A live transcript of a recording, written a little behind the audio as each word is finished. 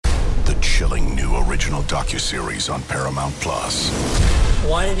chilling new original docuseries on Paramount Plus.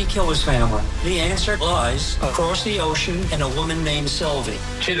 Why did he kill his family? The answer lies across the ocean in a woman named Sylvie.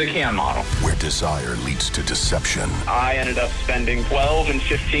 She's a Can model. Where desire leads to deception. I ended up spending $12,000 and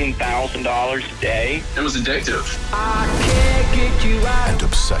 $15,000 a day. It was addictive. I can't get you out. And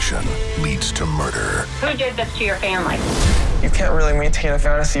obsession leads to murder. Who did this to your family? You can't really maintain a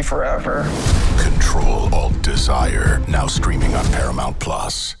fantasy forever. Control Alt Desire, now streaming on Paramount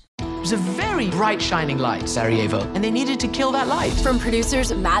Plus. It was a very bright, shining light, Sarajevo, and they needed to kill that light. From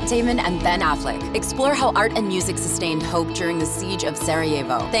producers Matt Damon and Ben Affleck, explore how art and music sustained hope during the siege of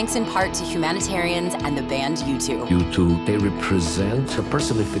Sarajevo, thanks in part to humanitarians and the band U2. U2, they represent a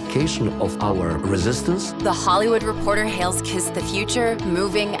personification of our resistance. The Hollywood Reporter hails Kiss the Future,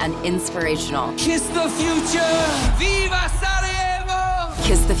 moving and inspirational. Kiss the future! Viva Sarajevo!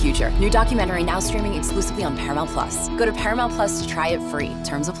 Kiss the Future, new documentary now streaming exclusively on Paramount Plus. Go to Paramount Plus to try it free.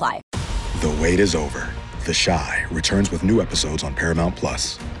 Terms apply. The wait is over. The Chi returns with new episodes on Paramount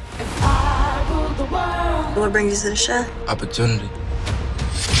Plus. What brings you to the Chi? Opportunity.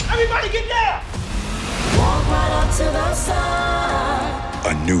 Everybody get down! Walk right up to the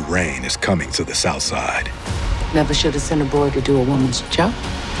side. A new reign is coming to the South Side. Never should have sent a boy to do a woman's job.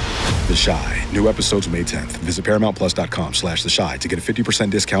 The Chi. New episodes May 10th. Visit ParamountPlus.com/The Chi to get a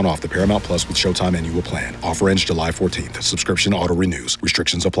 50% discount off the Paramount Plus with Showtime annual plan. Offer ends July 14th. Subscription auto renews.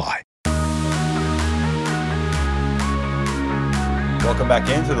 Restrictions apply. Welcome back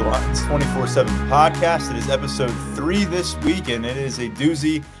into the Lions 24/7 podcast. It is episode 3 this week, and it is a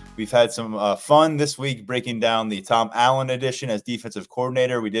doozy. We've had some fun this week breaking down the Tom Allen edition as defensive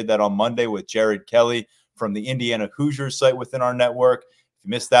coordinator. We did that on Monday with Jared Kelly from the Indiana Hoosiers site within our network. If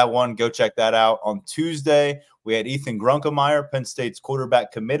you missed that one, go check that out. On Tuesday, we had Ethan Grunkemeyer, Penn State's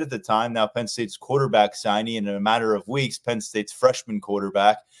quarterback commit at the time, now Penn State's quarterback signee, and in a matter of weeks, Penn State's freshman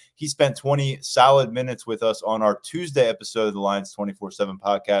quarterback. He spent 20 solid minutes with us on our Tuesday episode of the Lions 24/7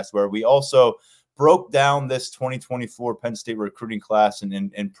 podcast, where we also broke down this 2024 Penn State recruiting class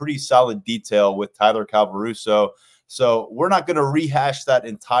in pretty solid detail with Tyler Calvaruso. So we're not going to rehash that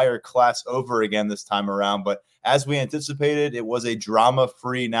entire class over again this time around, but as we anticipated, it was a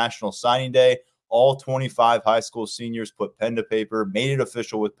drama-free National Signing Day. All 25 high school seniors put pen to paper, made it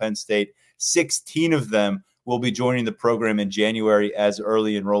official with Penn State. 16 of them will be joining the program in January as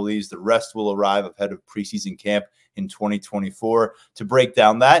early enrollees. The rest will arrive ahead of preseason camp in 2024. To break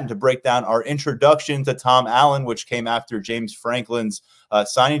down that and to break down our introduction to Tom Allen, which came after James Franklin's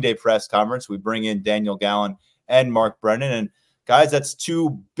signing day press conference, we bring in Daniel Gallen and Mark Brennan. And guys, that's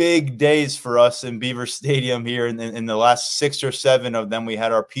 2 big days for us in Beaver Stadium here. In the last 6 or 7 of them, we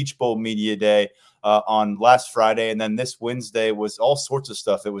had our Peach Bowl Media Day on last Friday. And then this Wednesday was all sorts of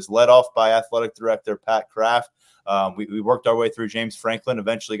stuff. It was led off by Athletic Director Pat Kraft. We worked our way through James Franklin,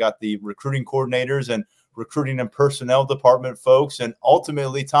 eventually got the recruiting coordinators and recruiting and personnel department folks. And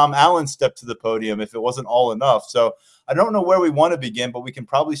ultimately, Tom Allen stepped to the podium if it wasn't all enough. So I don't know where we want to begin, but we can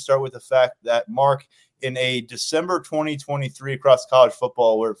probably start with the fact that, Mark, in a December 2023 across college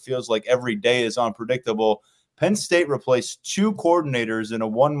football where it feels like every day is unpredictable, Penn State replaced 2 coordinators in a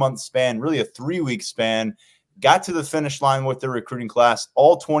 1-month span, really a 3-week span, got to the finish line with their recruiting class,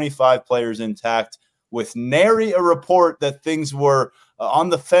 all 25 players intact, with nary a report that things were on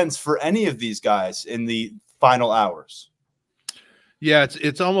the fence for any of these guys in the final hours. Yeah,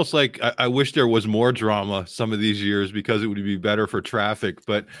 it's almost like I wish there was more drama some of these years because it would be better for traffic.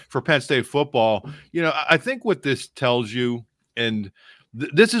 But for Penn State football, I think what this tells you, and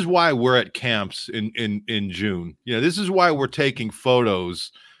this is why we're at camps in June. This is why we're taking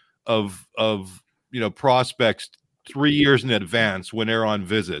photos of prospects 3 years in advance when they're on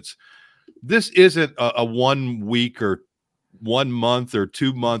visits. This isn't a 1 week or 1 month or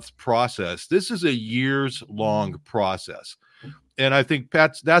 2 month process. This is a years-long process. And I think,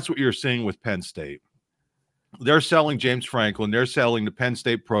 that's what you're seeing with Penn State. They're selling James Franklin. They're selling the Penn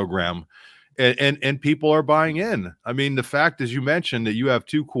State program, and people are buying in. I mean, the fact, as you mentioned, that you have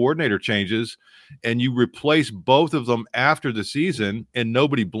 2 coordinator changes and you replace both of them after the season and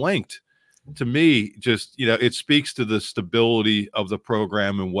nobody blinked, to me, just, it speaks to the stability of the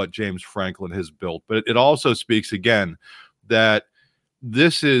program and what James Franklin has built. But it also speaks, again, that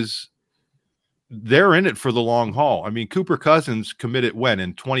they're in it for the long haul. I mean, Cooper Cousins committed when,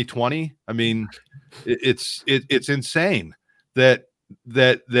 in 2020? I mean, it's insane that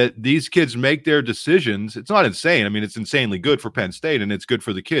these kids make their decisions. It's not insane. I mean, it's insanely good for Penn State, and it's good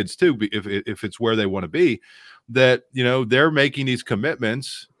for the kids too, if it's where they want to be, that, they're making these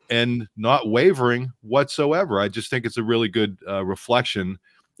commitments and not wavering whatsoever. I just think it's a really good reflection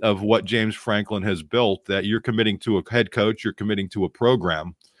of what James Franklin has built, that you're committing to a head coach, you're committing to a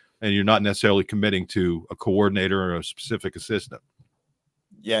program and you're not necessarily committing to a coordinator or a specific assistant.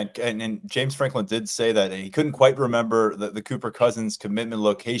 Yeah, and James Franklin did say that he couldn't quite remember the Cooper Cousins commitment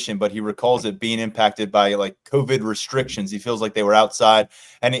location, but he recalls it being impacted by like COVID restrictions. He feels like they were outside.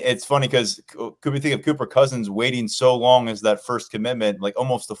 And it's funny because could we think of Cooper Cousins waiting so long as that first commitment, like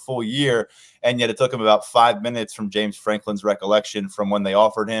almost a full year, and yet it took him about 5 minutes from James Franklin's recollection from when they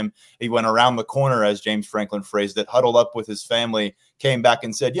offered him. He went around the corner, as James Franklin phrased it, huddled up with his family, came back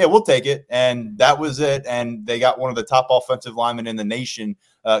and said, yeah, we'll take it. And that was it. And they got one of the top offensive linemen in the nation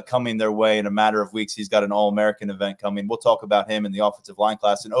coming their way in a matter of weeks. He's got an All-American event coming. We'll talk about him in the offensive line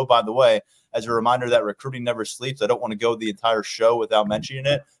class. And, oh, by the way, as a reminder that recruiting never sleeps, I don't want to go the entire show without mentioning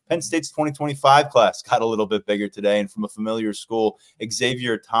it. Penn State's 2025 class got a little bit bigger today, and from a familiar school,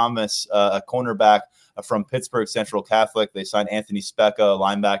 Xavier Thomas, a cornerback from Pittsburgh Central Catholic. They signed Anthony Specca, a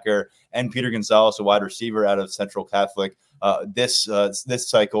linebacker, and Peter Gonzalez, a wide receiver out of Central Catholic this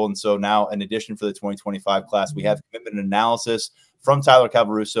cycle. And so now, in addition for the 2025 class, we have commitment analysis from Tyler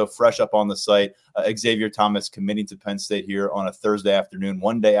Calvaruso, fresh up on the site. Xavier Thomas committing to Penn State here on a Thursday afternoon,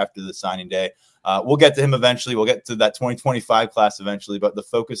 one day after the signing day. We'll get to him eventually. We'll get to that 2025 class eventually, but the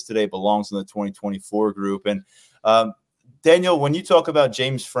focus today belongs on the 2024 group. And Daniel, when you talk about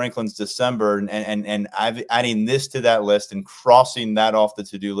James Franklin's December and adding this to that list and crossing that off the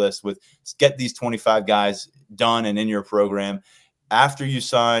to-do list with get these 25 guys done and in your program, after you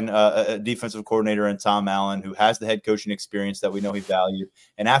sign a defensive coordinator in Tom Allen, who has the head coaching experience that we know he valued,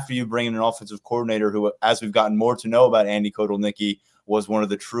 and after you bring in an offensive coordinator who, as we've gotten more to know about Andy Kotelnicki, was one of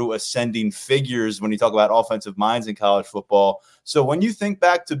the true ascending figures when you talk about offensive minds in college football. So when you think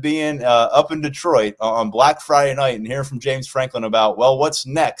back to being up in Detroit on Black Friday night and hearing from James Franklin about, well, what's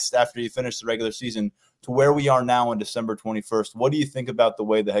next after you finish the regular season to where we are now on December 21st, what do you think about the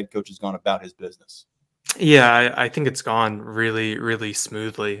way the head coach has gone about his business? Yeah, I think it's gone really, really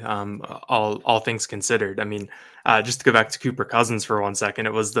smoothly. All things considered. I mean, just to go back to Cooper Cousins for 1 second,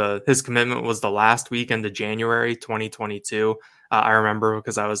 his commitment was the last weekend of January 2022. I remember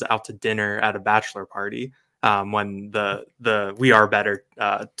because I was out to dinner at a bachelor party when the "We Are Better"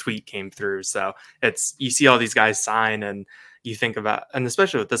 tweet came through. So you see all these guys sign, and you think about, and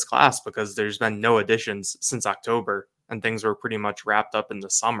especially with this class, because there's been no additions since October, and things were pretty much wrapped up in the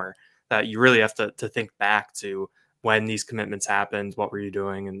summer. That you really have to think back to when these commitments happened, what were you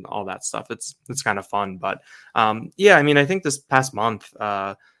doing, and all that stuff. It's kind of fun, but yeah, I mean, I think this past month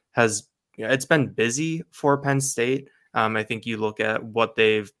it's been busy for Penn State. I think you look at what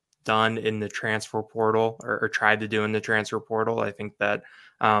they've done in the transfer portal or tried to do in the transfer portal. I think that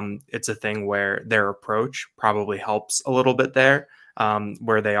it's a thing where their approach probably helps a little bit there,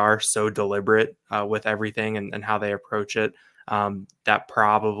 where they are so deliberate with everything and how they approach it. That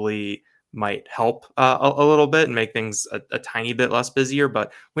probably might help a little bit and make things a tiny bit less busier,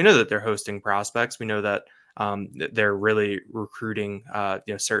 but we know that they're hosting prospects. We know that they're really recruiting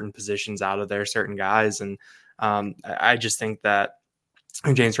certain positions out of there, certain guys. And I just think that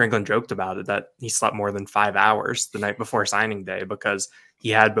James Franklin joked about it, that he slept more than 5 hours the night before signing day because he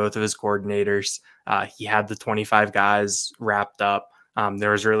had both of his coordinators. He had the 25 guys wrapped up.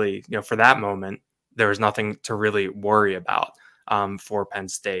 There was really, for that moment, there was nothing to really worry about for Penn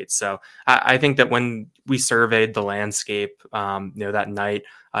State. So I think that when we surveyed the landscape, that night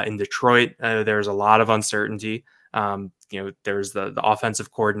in Detroit, there was a lot of uncertainty. There's the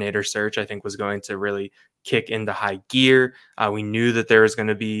offensive coordinator search, I think, was going to really kick into high gear. We knew that there was going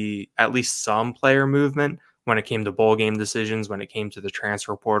to be at least some player movement when it came to bowl game decisions, when it came to the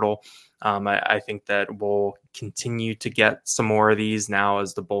transfer portal. I think that we'll continue to get some more of these now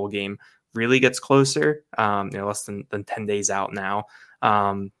as the bowl game really gets closer, less than 10 days out now.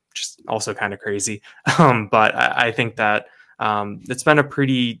 Just also kind of crazy. But I think that it's been a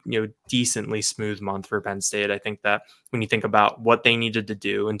pretty, decently smooth month for Penn State. I think that when you think about what they needed to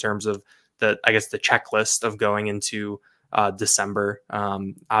do in terms of the checklist of going into December,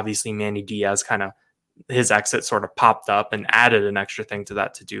 obviously Manny Diaz his exit sort of popped up and added an extra thing to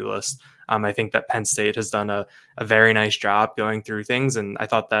that to-do list. I think that Penn State has done a very nice job going through things. And I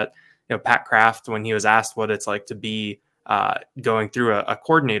thought that, Pat Kraft, when he was asked what it's like to be going through a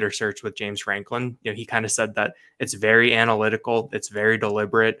coordinator search with James Franklin, he kind of said that it's very analytical, it's very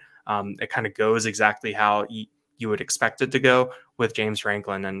deliberate. It kind of goes exactly how you would expect it to go with James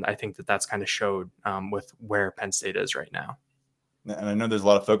Franklin. And I think that that's kind of showed with where Penn State is right now. And I know there's a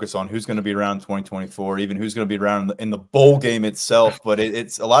lot of focus on who's going to be around in 2024, even who's going to be around in the bowl game itself. But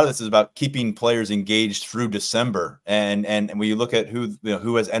it's a lot of this is about keeping players engaged through December. And when you look at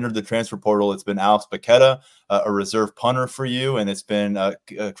who has entered the transfer portal, it's been Alex Paqueta, a reserve punter for you, and it's been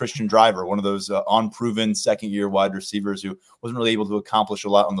Christian Driver, one of those unproven second-year wide receivers who wasn't really able to accomplish a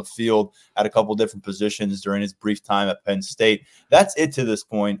lot on the field at a couple different positions during his brief time at Penn State. That's it to this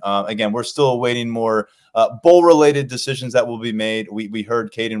point. Again, we're still awaiting more bowl-related decisions that will be made. We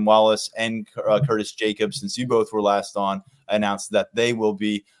heard Caden Wallace and Curtis Jacobs, since you both were last on, announced that they will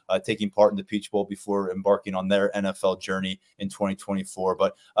be taking part in the Peach Bowl before embarking on their NFL journey in 2024.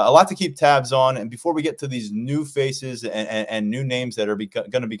 But a lot to keep tabs on. And before we get to these new faces and new names that are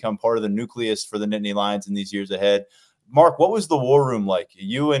going to become part of the nucleus for the Nittany Lions in these years ahead, Mark, what was the war room like?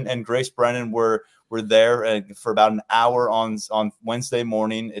 You and Grace Brennan were there for about an hour on Wednesday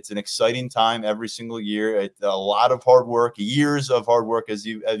morning. It's an exciting time every single year. It's a lot of hard work, years of hard work, as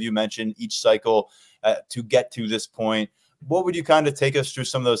you mentioned, each cycle to get to this point. What would you kind of take us through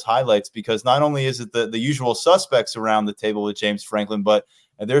some of those highlights? Because not only is it the usual suspects around the table with James Franklin, but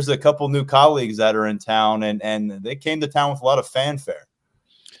there's a couple new colleagues that are in town, and they came to town with a lot of fanfare.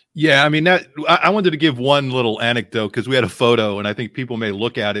 Yeah, I mean, I wanted to give one little anecdote because we had a photo, and I think people may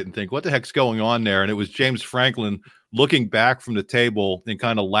look at it and think, what the heck's going on there? And it was James Franklin looking back from the table and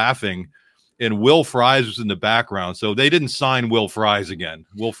kind of laughing, and Will Fries was in the background. So they didn't sign Will Fries again.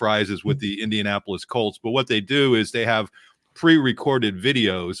 Will Fries is with the Indianapolis Colts, but what they do is they have pre-recorded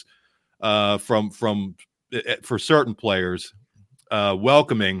videos for certain players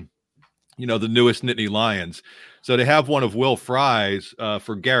welcoming, the newest Nittany Lions. So they have one of Will Fries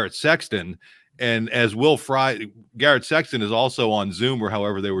for Garrett Sexton. And as Garrett Sexton is also on Zoom or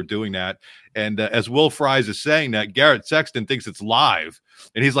however they were doing that. And as Will Fries is saying that, Garrett Sexton thinks it's live.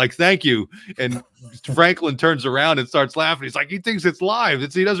 And he's like, thank you. And Franklin turns around and starts laughing. He's like, he thinks it's live.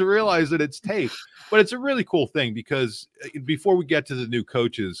 He doesn't realize that it's taped. But it's a really cool thing because before we get to the new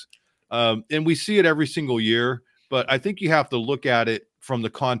coaches, and we see it every single year, but I think you have to look at it from the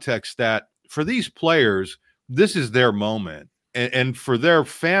context that for these players, this is their moment. And for their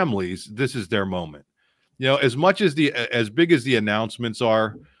families, this is their moment. As much as as big as the announcements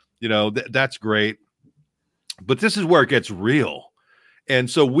are, that's great. But this is where it gets real. And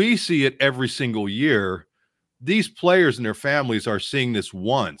so we see it every single year. These players and their families are seeing this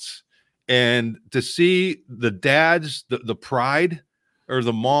once. And to see the dads, the pride, or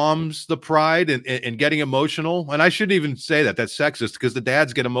the moms, the pride, and getting emotional. And I shouldn't even say that. That's sexist because the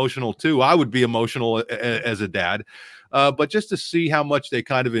dads get emotional too. I would be emotional as a dad. But just to see how much they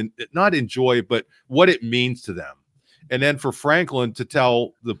kind of not enjoy it, but what it means to them. And then for Franklin to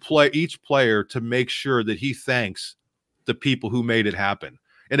tell each player to make sure that he thanks the people who made it happen.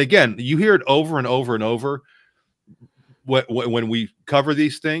 And again, you hear it over and over and over when we cover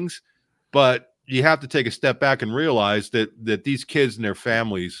these things, but you have to take a step back and realize that these kids and their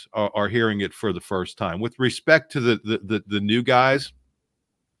families are hearing it for the first time. With respect to the new guys,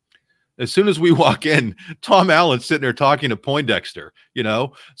 as soon as we walk in, Tom Allen's sitting there talking to Poindexter,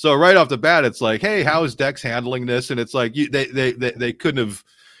 So right off the bat, it's like, hey, how is Dex handling this? And it's like they couldn't have,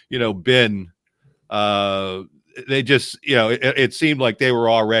 been. They just, it seemed like they were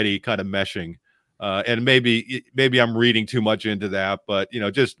already kind of meshing. And maybe I'm reading too much into that, but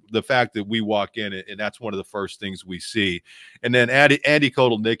just the fact that we walk in and that's one of the first things we see. And then Andy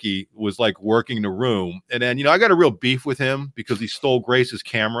Kotelnicki was like working the room, and then I got a real beef with him because he stole Grace's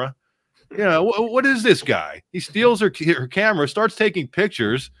camera. What is this guy? He steals her camera, starts taking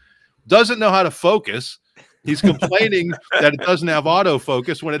pictures, doesn't know how to focus. He's complaining that it doesn't have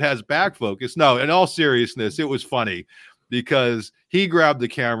autofocus when it has back focus. No, in all seriousness, it was funny because he grabbed the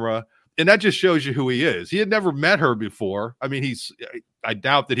camera. And that just shows you who he is. He had never met her before. I mean, I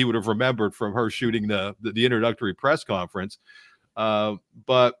doubt that he would have remembered from her shooting the introductory press conference.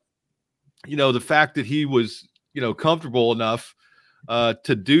 But, the fact that he was, comfortable enough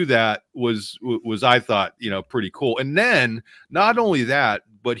to do that was I thought, pretty cool. And then not only that,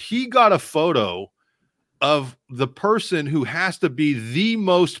 but he got a photo of the person who has to be the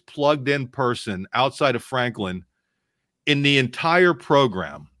most plugged in person outside of Franklin in the entire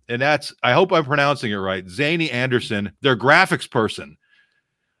program. And that's, I hope I'm pronouncing it right, Zany Anderson, their graphics person.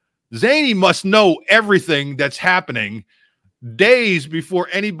 Zany must know everything that's happening days before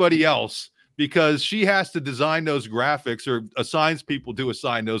anybody else because she has to design those graphics or assigns people to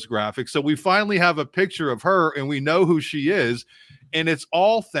assign those graphics. So we finally have a picture of her and we know who she is. And it's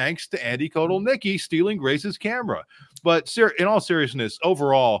all thanks to Andy Kotelnicki stealing Grace's camera. But in all seriousness,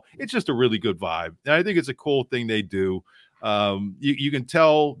 overall, it's just a really good vibe. And I think it's a cool thing they do. You can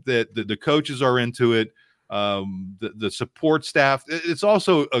tell that the coaches are into it. the support staff. It's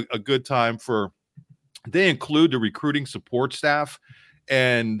also a good time they include the recruiting support staff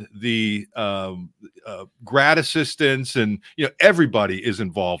and the grad assistants, and everybody is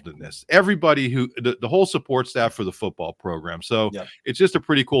involved in this. Everybody the whole support staff for the football program. So it's just a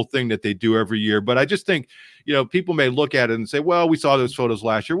pretty cool thing that they do every year. But I just think people may look at it and say, well, we saw those photos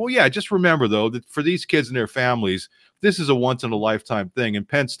last year. Well, yeah, just remember though that for these kids and their families, this is a once in a lifetime thing, and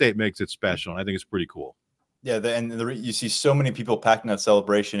Penn State makes it special. And I think it's pretty cool. Yeah, you see so many people packing that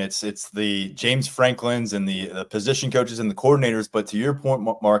celebration. It's the James Franklins and the position coaches and the coordinators. But to your point,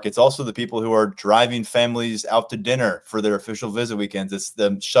 Mark, it's also the people who are driving families out to dinner for their official visit weekends. It's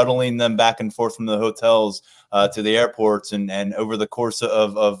them shuttling them back and forth from the hotels to the airports, and over the course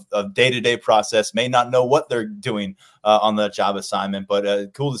of day-to-day process, may not know what they're doing on the job assignment.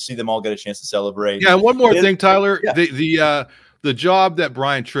 But cool to see them all get a chance to celebrate. Yeah, and one more thing, Tyler. Yeah. The job that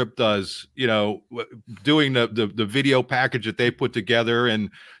Brian Tripp does, doing the video package that they put together,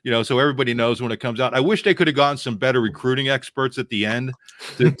 and so everybody knows when it comes out. I wish they could have gotten some better recruiting experts at the end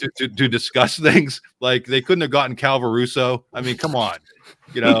to discuss things. Like they couldn't have gotten Cal Varuso. I mean, come on,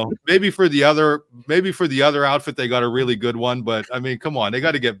 maybe for the other outfit they got a really good one, but I mean, come on, they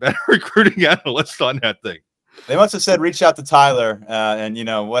got to get better recruiting analysts on that thing. They must have said, reach out to Tyler, and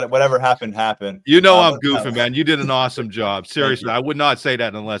whatever happened. I'm goofing, man. You did an awesome job. Seriously, I would not say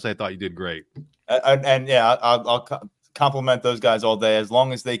that unless I thought you did great. I'll compliment those guys all day. As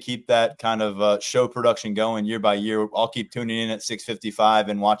long as they keep that kind of show production going year by year, I'll keep tuning in at 6:55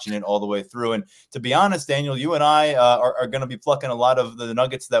 and watching it all the way through. And to be honest, Daniel, you and I are going to be plucking a lot of the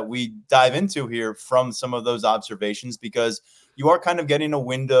nuggets that we dive into here from some of those observations, because you are kind of getting a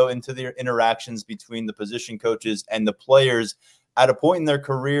window into the interactions between the position coaches and the players at a point in their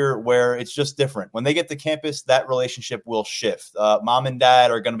career where it's just different. When they get to campus, that relationship will shift. Mom and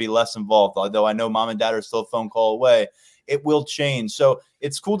dad are going to be less involved, although I know mom and dad are still a phone call away. It will change. So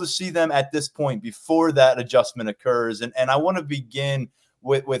it's cool to see them at this point before that adjustment occurs. And I want to begin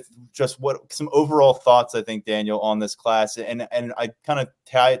with just some overall thoughts, I think, Daniel, on this class. And I kind of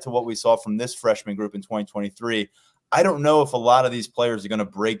tie it to what we saw from this freshman group in 2023. I don't know if a lot of these players are going to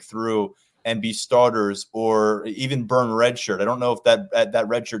break through and be starters or even burn redshirt. I don't know if that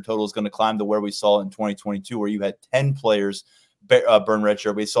redshirt total is going to climb to where we saw in 2022, where you had 10 players burn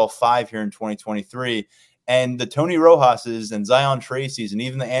redshirt. We saw 5 here in 2023. And the Tony Rojas's and Zion Tracy's and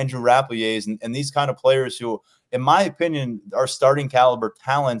even the Andrew Rapplier's and these kind of players who, in my opinion, are starting caliber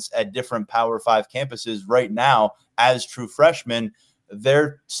talents at different Power 5 campuses right now as true freshmen.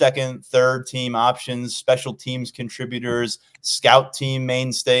 They're second, third team options, special teams contributors, scout team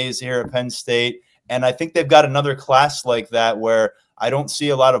mainstays here at Penn State. And I think they've got another class like that where I don't see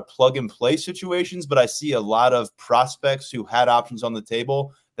a lot of plug and play situations, but I see a lot of prospects who had options on the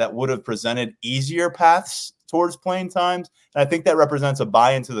table that would have presented easier paths towards playing times. And I think that represents a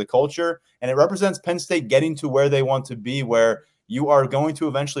buy into the culture, and it represents Penn State getting to where they want to be, where you are going to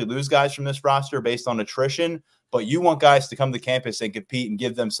eventually lose guys from this roster based on attrition, but you want guys to come to campus and compete and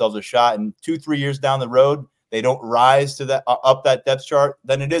give themselves a shot. And 2-3 years down the road, they don't rise to that up that depth chart,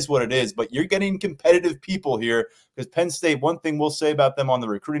 then it is what it is. But you're getting competitive people here, because Penn State, one thing we'll say about them on the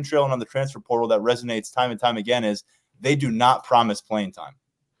recruiting trail and on the transfer portal that resonates time and time again is they do not promise playing time.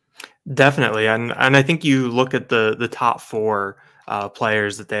 Definitely. And I think you look at the top 4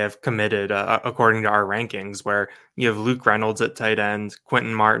 players that they have committed according to our rankings, where you have Luke Reynolds at tight end,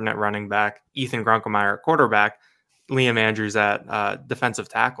 Quentin Martin at running back, Ethan Grunkemeyer at quarterback, Liam Andrews at defensive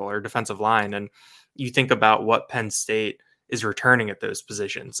tackle or defensive line. And you think about what Penn State is returning at those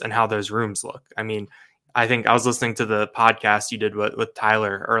positions and how those rooms look. I mean, I think I was listening to the podcast you did with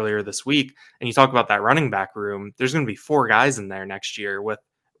Tyler earlier this week, and you talk about that running back room. There's going to be 4 guys in there next year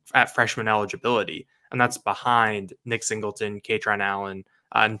at freshman eligibility. And that's behind Nick Singleton, Katron Allen,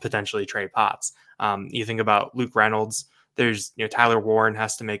 and potentially Trey Potts. You think about Luke Reynolds, there's, Tyler Warren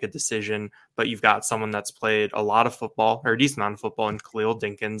has to make a decision, but you've got someone that's played a lot of football or a decent amount of football, and Khalil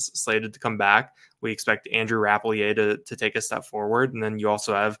Dinkins slated to come back. We expect Andrew Rapplier to take a step forward. And then you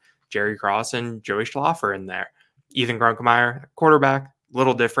also have Jerry Cross and Joey Schlaffer in there. Ethan Grunkemeyer, quarterback, a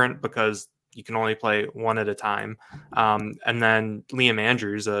little different because you can only play one at a time. And then Liam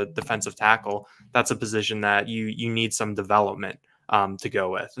Andrews, a defensive tackle, that's a position that you need some development to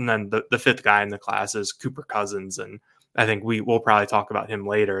go with. And then the 5th guy in the class is Cooper Cousins. And I think we'll probably talk about him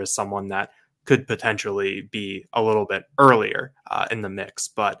later as someone that could potentially be a little bit earlier in the mix.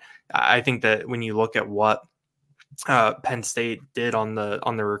 But I think that when you look at what Penn State did on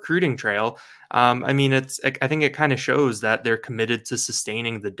the recruiting trail, I mean, I think it kind of shows that they're committed to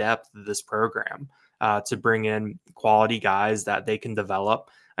sustaining the depth of this program. to bring in quality guys that they can develop.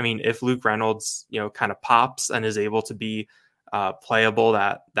 I mean, if Luke Reynolds, kind of pops and is able to be playable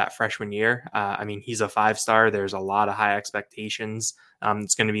that freshman year, I mean, he's a 5-star. There's a lot of high expectations.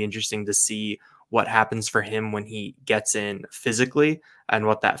 It's going to be interesting to see what happens for him when he gets in physically and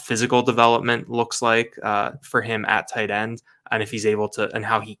what that physical development looks like for him at tight end. And if he's able to, and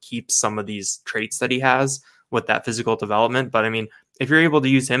how he keeps some of these traits that he has with that physical development. But I mean, if you're able to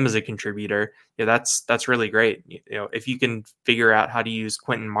use him as a contributor, that's really great. If you can figure out how to use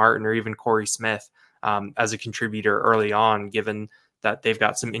Quentin Martin or even Corey Smith as a contributor early on, given that they've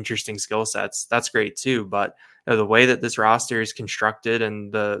got some interesting skill sets, that's great too. But the way that this roster is constructed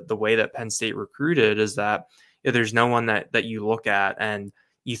and the way that Penn State recruited is that there's no one that you look at and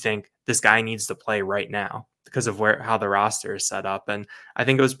you think this guy needs to play right now because of how the roster is set up. And I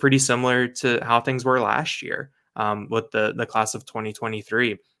think it was pretty similar to how things were last year with the class of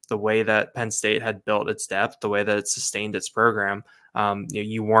 2023, the way that Penn State had built its depth, the way that it sustained its program.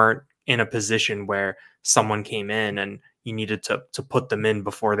 You weren't in a position where someone came in and you needed to put them in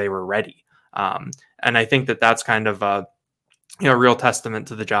before they were ready. And I think that's kind of a real testament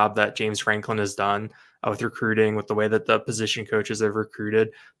to the job that James Franklin has done with recruiting, with the way that the position coaches have recruited,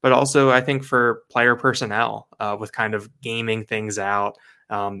 but also I think for player personnel with kind of gaming things out.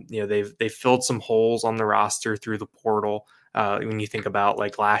 They've filled some holes on the roster through the portal. When you think about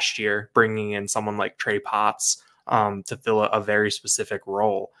like last year, bringing in someone like Trey Potts to fill a very specific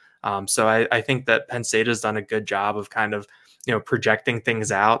role. So I think that Penn State has done a good job of kind of, projecting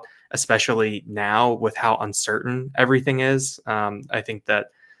things out, especially now with how uncertain everything is. I think that,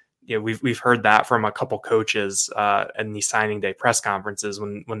 we've heard that from a couple coaches in the signing day press conferences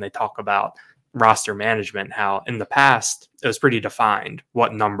when they talk about roster management, how in the past it was pretty defined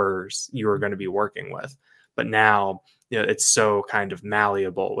what numbers you were going to be working with. But now, it's so kind of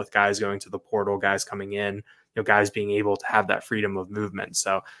malleable with guys going to the portal, guys coming in, guys being able to have that freedom of movement.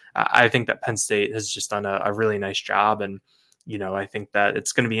 So I think that Penn State has just done a really nice job. And, I think that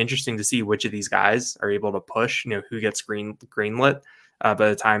it's going to be interesting to see which of these guys are able to push, who gets greenlit by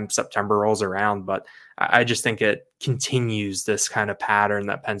the time September rolls around. But I just think it continues this kind of pattern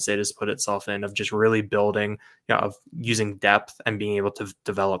that Penn State has put itself in of just really building, of using depth and being able to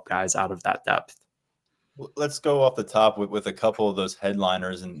develop guys out of that depth. Let's go off the top with a couple of those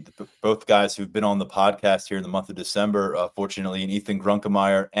headliners, and both guys who've been on the podcast here in the month of December, fortunately, and Ethan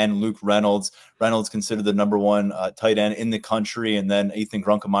Grunkemeyer and Luke Reynolds. Reynolds considered the number one tight end in the country, and then Ethan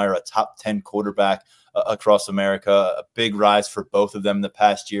Grunkemeyer, a top 10 quarterback across America. A big rise for both of them in the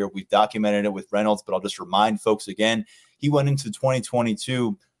past year. We've documented it with Reynolds, but I'll just remind folks again, he went into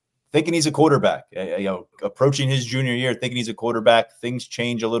 2022 thinking he's a quarterback, approaching his junior year, thinking he's a quarterback. Things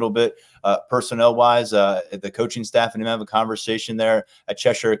change a little bit personnel-wise. The coaching staff and him have a conversation there at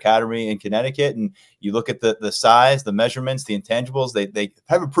Cheshire Academy in Connecticut, and you look at the size, the measurements, the intangibles. They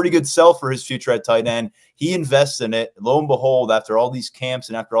have a pretty good sell for his future at tight end. He invests in it. Lo and behold, after all these camps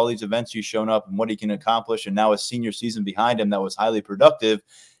and after all these events he's shown up and what he can accomplish, and now a senior season behind him that was highly productive.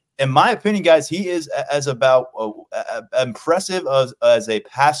 In my opinion, guys, he is as about impressive as a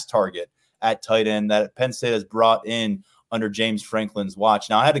pass target at tight end that Penn State has brought in under James Franklin's watch.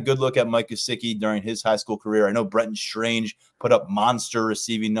 Now, I had a good look at Mike Gesicki during his high school career. I know Brenton Strange put up monster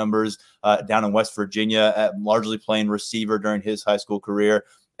receiving numbers down in West Virginia, largely playing receiver during his high school career.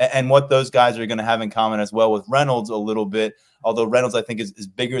 And what those guys are going to have in common as well with Reynolds a little bit, although Reynolds, I think, is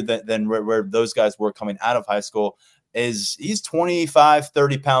bigger than where those guys were coming out of high school, is he's 25,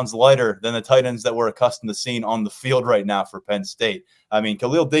 30 pounds lighter than the tight ends that we're accustomed to seeing on the field right now for Penn State. I mean,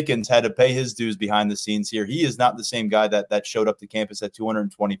 Khalil Dickens had to pay his dues behind the scenes here. He is not the same guy that showed up to campus at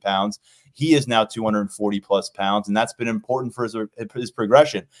 220 pounds. He is now 240 plus pounds, and that's been important for his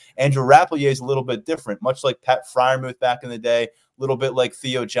progression. Andrew Rappleyea is a little bit different, much like Pat Fryermuth back in the day, a little bit like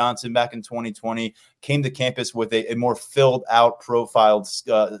Theo Johnson back in 2020, came to campus with a more filled out profiled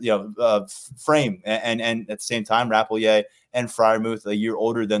frame. And at the same time, Rappleyea and Fryermuth a year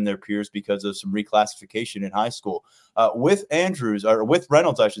older than their peers because of some reclassification in high school. With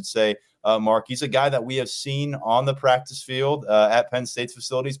Reynolds, I should say, Mark, he's a guy that we have seen on the practice field at Penn State's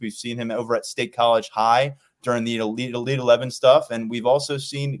facilities. We've seen him over at State College High during the Elite 11 stuff, and we've also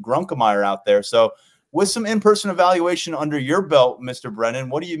seen Grunkemeyer out there. So with some in-person evaluation under your belt, Mr. Brennan,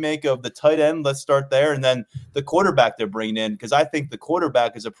 what do you make of the tight end? Let's start there. And then the quarterback they're bringing in, because I think the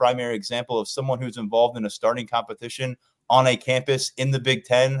quarterback is a primary example of someone who's involved in a starting competition on a campus in the Big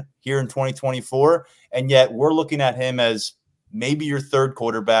Ten here in 2024. And yet we're looking at him as maybe your third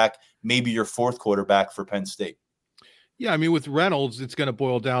quarterback, maybe your fourth quarterback for Penn State. Yeah, I mean, with Reynolds, it's going to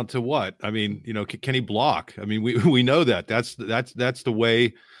boil down to what? I mean, can he block? I mean, we know that. That's the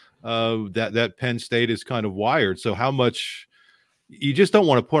way that Penn State is kind of wired. So how much you just don't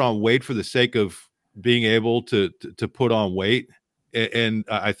want to put on weight for the sake of being able to put on weight. And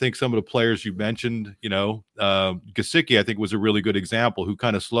I think some of the players you mentioned, Gesicki, I think was a really good example who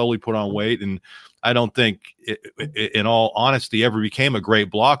kind of slowly put on weight. And I don't think, in all honesty, ever became a great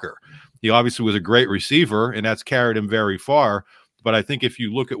blocker. He obviously was a great receiver, and that's carried him very far. But I think if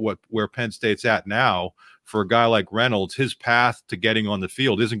you look at where Penn State's at now, for a guy like Reynolds, his path to getting on the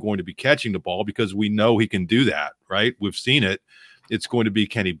field isn't going to be catching the ball because we know he can do that, right? We've seen it. It's going to be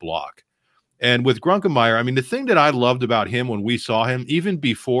can he block? And with Grunkemeyer, I mean, the thing that I loved about him when we saw him, even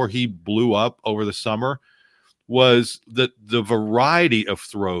before he blew up over the summer, was the variety of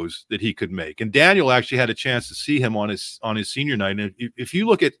throws that he could make. And Daniel actually had a chance to see him on his senior night. And if you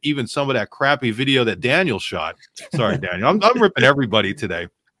look at even some of that crappy video that Daniel shot, sorry, Daniel, I'm ripping everybody today,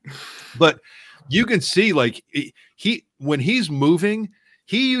 but you can see like he when he's moving,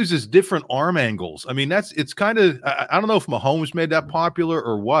 he uses different arm angles. I mean, it's kind of, I don't know if Mahomes made that popular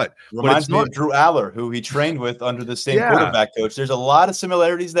or what. Reminds me of Drew Aller, who he trained with under the same quarterback coach. There's a lot of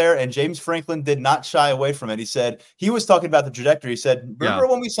similarities there, and James Franklin did not shy away from it. He said, he was talking about the trajectory. He said, remember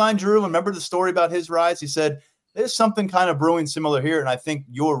when we signed Drew? Remember the story about his rise? He said, there's something kind of brewing similar here, and I think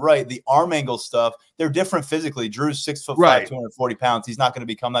you're right. The arm angle stuff, they're different physically. Drew's 6'5", 240 pounds. He's not going to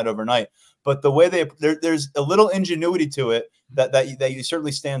become that overnight. But the way there's a little ingenuity to it that you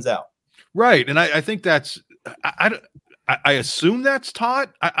certainly stands out. Right, and I think that's I assume that's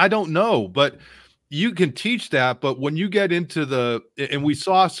taught. I don't know, but you can teach that. But when you get into and we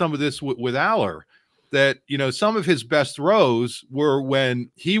saw some of this with Aller, that some of his best throws were when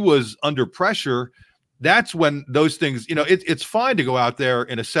he was under pressure. That's when those things, it's fine to go out there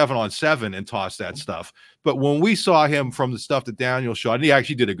in a 7-on-7 and toss that stuff. But when we saw him from the stuff that Daniel shot, and he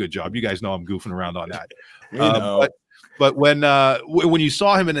actually did a good job. You guys know I'm goofing around on that. But when you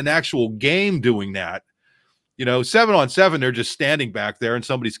saw him in an actual game doing that, 7-on-7, they're just standing back there and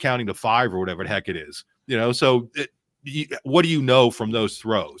somebody's counting to 5 or whatever the heck it is. So what do you know from those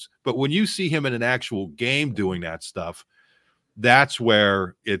throws? But when you see him in an actual game doing that stuff, that's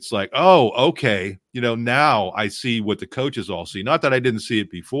where it's like, oh, okay, now I see what the coaches all see. Not that I didn't see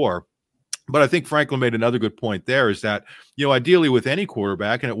it before, but I think Franklin made another good point there is that, ideally with any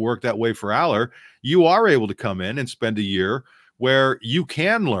quarterback, and it worked that way for Aller, you are able to come in and spend a year where you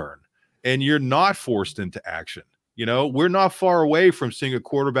can learn and you're not forced into action. We're not far away from seeing a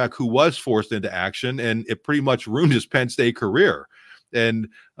quarterback who was forced into action, and it pretty much ruined his Penn State career. And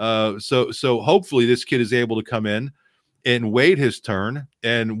so hopefully this kid is able to come in and wait his turn,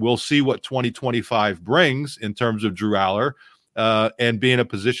 and we'll see what 2025 brings in terms of Drew Aller and be in a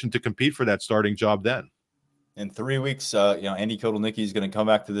position to compete for that starting job then. In 3 weeks, Andy Kotelnicki is going to come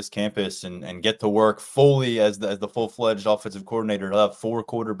back to this campus and get to work fully as the full-fledged offensive coordinator. He'll have 4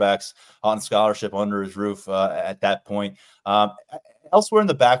 quarterbacks on scholarship under his roof at that point. Elsewhere in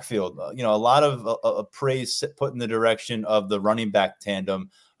the backfield, a lot of praise put in the direction of the running back tandem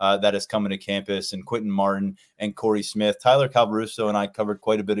that is coming to campus, and Quentin Martin and Corey Smith. Tyler Calvaruso and I covered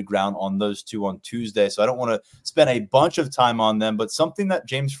quite a bit of ground on those two on Tuesday, so I don't want to spend a bunch of time on them, but something that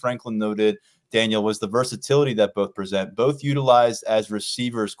James Franklin noted, Daniel, was the versatility that both present, both utilized as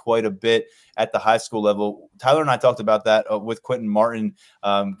receivers quite a bit at the high school level. Tyler and I talked about that with Quentin Martin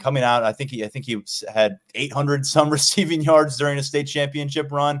coming out. I think he had 800 some receiving yards during a state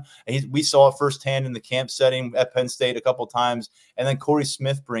championship run. We saw it firsthand in the camp setting at Penn State a couple times. And then Corey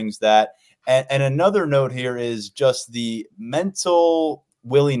Smith brings that. And another note here is just the mental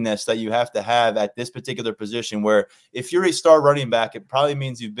willingness that you have to have at this particular position, where if you're a star running back, it probably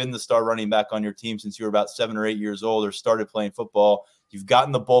means you've been the star running back on your team since you were about 7 or 8 years old or started playing football. You've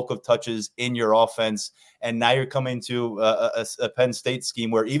gotten the bulk of touches in your offense, and now you're coming to a Penn State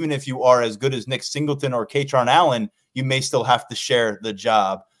scheme where even if you are as good as Nick Singleton or Katron Allen, you may still have to share the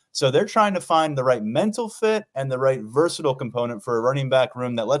job. So they're trying to find the right mental fit and the right versatile component for a running back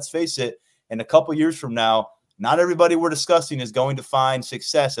room that, let's face it, in a couple years from now, not everybody we're discussing is going to find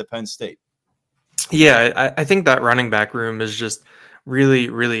success at Penn State. Yeah, I think that running back room is just really,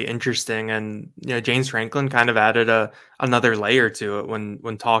 really interesting. And, James Franklin kind of added another layer to it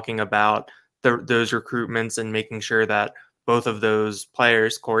when talking about those recruitments and making sure that both of those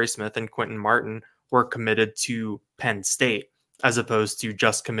players, Corey Smith and Quentin Martin, were committed to Penn State as opposed to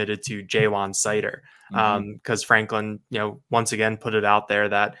just committed to Jaywan Sider. Because Franklin, once again put it out there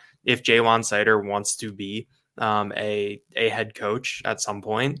that if Jaywan Sider wants to be a head coach at some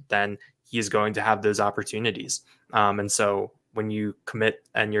point, then he's going to have those opportunities. And so when you commit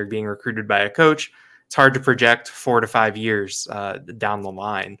and you're being recruited by a coach, it's hard to project 4 to 5 years down the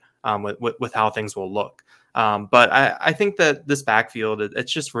line with how things will look. But I think that this backfield,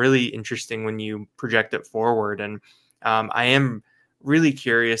 it's just really interesting when you project it forward. And I am really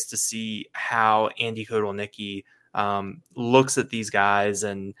curious to see how Andy Kotelnicki looks at these guys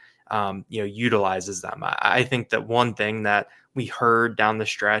and, utilizes them. I think that one thing that we heard down the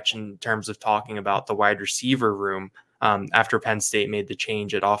stretch in terms of talking about the wide receiver room after Penn State made the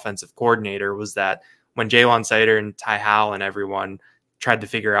change at offensive coordinator was that when Jalen Sider and Ty Howell and everyone tried to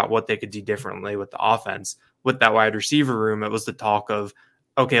figure out what they could do differently with the offense, with that wide receiver room, it was the talk of,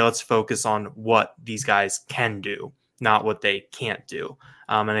 okay, let's focus on what these guys can do, not what they can't do.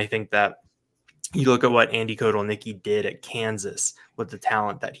 And I think that you look at what Andy Kotelnicki did at Kansas with the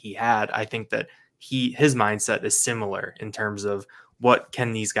talent that he had. I think that his mindset is similar in terms of what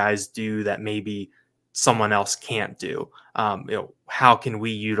can these guys do that maybe someone else can't do. How can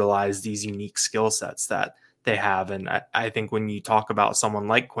we utilize these unique skill sets that they have? And I think when you talk about someone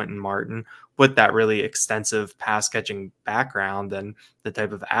like Quentin Martin with that really extensive pass catching background and the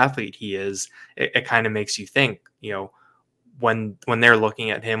type of athlete he is, it kind of makes you think, when they're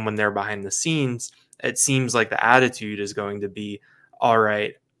looking at him, when they're behind the scenes, it seems like the attitude is going to be, all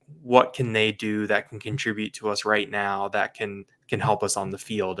right, what can they do that can contribute to us right now that can help us on the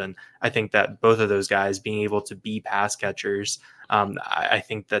field? And I think that both of those guys being able to be pass catchers, I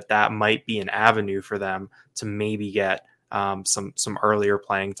think that might be an avenue for them to maybe get some earlier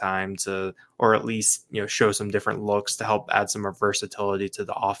playing time to, or at least, show some different looks to help add some versatility to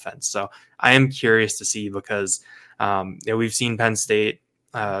the offense. So I am curious to see because, we've seen Penn State,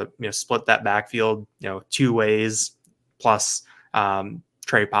 split that backfield, two ways plus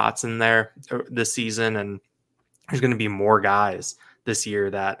Trey Potts in there this season. And there's going to be more guys this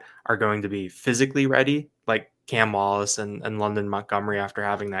year that are going to be physically ready, like Cam Wallace and London Montgomery after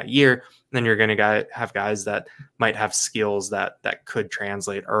having that year. And then you're going to have guys that might have skills that could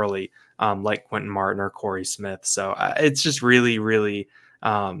translate early, like Quentin Martin or Corey Smith. So it's just really, really,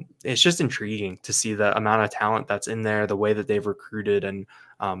 it's just intriguing to see the amount of talent that's in there, the way that they've recruited, and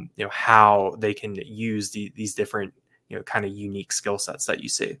how they can use these different, kind of unique skill sets that you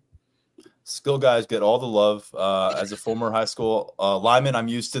see. Skill guys get all the love. As a former high school lineman, I'm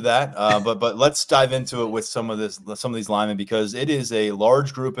used to that. But let's dive into it with some of these linemen, because it is a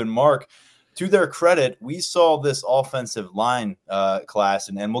large group. And Mark, to their credit, we saw this offensive line class,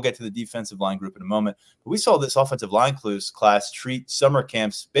 and we'll get to the defensive line group in a moment. But we saw this offensive line class treat summer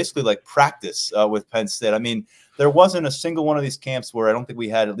camps basically like practice with Penn State. I mean, there wasn't a single one of these camps where I don't think we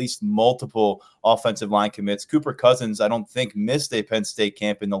had at least multiple offensive line commits. Cooper Cousins, I don't think, missed a Penn State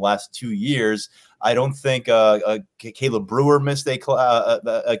camp in the last 2 years. I don't think Caleb Brewer missed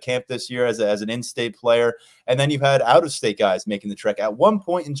a camp this year as an in-state player. And then you've had out-of-state guys making the trek. At one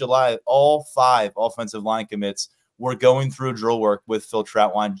point in July, all 5 offensive line commits were going through drill work with Phil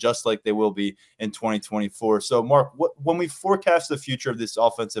Trautwein, just like they will be in 2024. So, Mark, when we forecast the future of this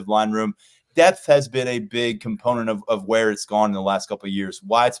offensive line room, depth has been a big component of where it's gone in the last couple of years,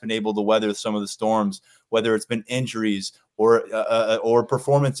 why it's been able to weather some of the storms, whether it's been injuries or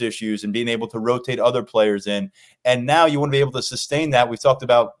performance issues, and being able to rotate other players in. And now you want to be able to sustain that. We've talked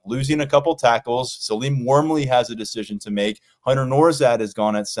about losing a couple tackles. Salim Wormley has a decision to make. Hunter Norzad is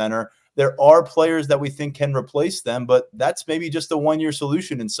gone at center. There are players that we think can replace them, but that's maybe just a one-year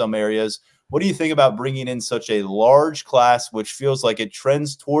solution in some areas. What do you think about bringing in such a large class, which feels like it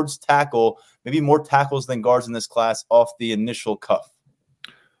trends towards tackle, maybe more tackles than guards in this class off the initial cuff?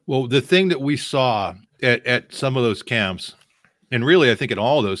 Well, the thing that we saw at some of those camps, and really I think at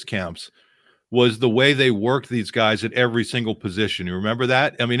all those camps, was the way they worked these guys at every single position. You remember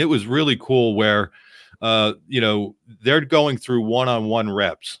that? I mean, it was really cool where, they're going through one-on-one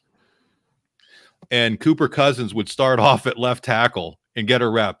reps. And Cooper Cousins would start off at left tackle and get a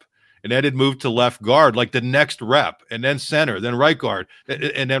rep. And then it'd move to left guard, like the next rep, and then center, then right guard,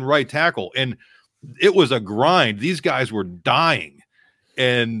 and then right tackle. And it was a grind. These guys were dying.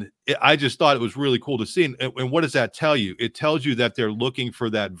 And I just thought it was really cool to see. And what does that tell you? It tells you that they're looking for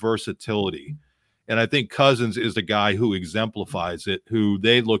that versatility. And I think Cousins is the guy who exemplifies it, who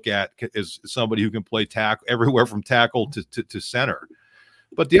they look at as somebody who can play tackle everywhere from tackle to center.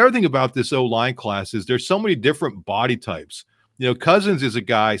 But the other thing about this O-line class is there's so many different body types. Cousins is a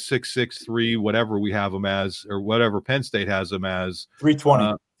guy 6'6", 3, whatever we have him as, or whatever Penn State has him as.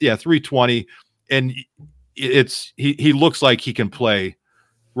 320. 320. And he looks like he can play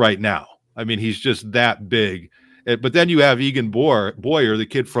right now. I mean, he's just that big. But then you have Egan Boyer, the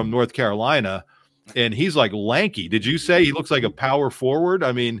kid from North Carolina, and he's like lanky. Did you say he looks like a power forward?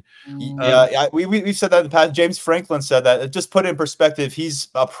 I mean, we've said that in the past. James Franklin said that. Just put it in perspective, he's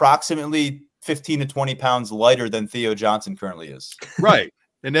approximately 15 to 20 pounds lighter than Theo Johnson currently is. Right.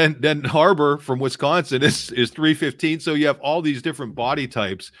 And then Harbor from Wisconsin is 315. So you have all these different body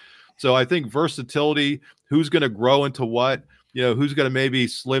types. So I think versatility, who's going to grow into what, who's going to maybe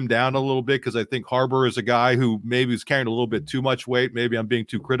slim down a little bit, because I think Harbor is a guy who maybe is carrying a little bit too much weight. Maybe I'm being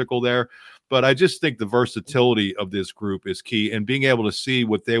too critical there. But I just think the versatility of this group is key, and being able to see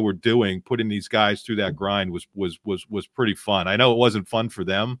what they were doing, putting these guys through that grind was pretty fun. I know it wasn't fun for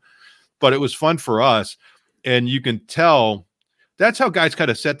them, but it was fun for us. And you can tell that's how guys kind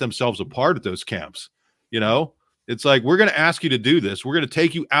of set themselves apart at those camps. It's like, we're going to ask you to do this. We're going to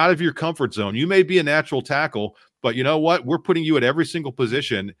take you out of your comfort zone. You may be a natural tackle, but you know what? We're putting you at every single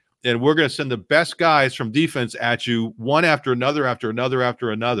position, and we're going to send the best guys from defense at you, one after another, after another,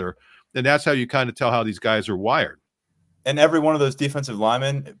 after another. And that's how you kind of tell how these guys are wired. And every one of those defensive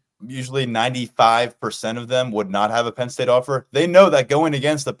linemen, usually 95% of them would not have a Penn State offer. They know that going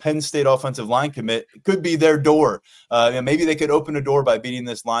against the Penn State offensive line commit could be their door. Maybe they could open a door by beating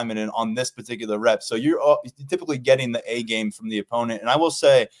this lineman on this particular rep. So you're typically getting the A game from the opponent. And I will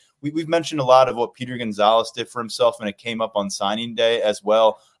say, we've mentioned a lot of what Peter Gonzalez did for himself, and it came up on signing day as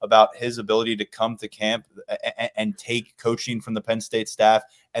well, about his ability to come to camp and take coaching from the Penn State staff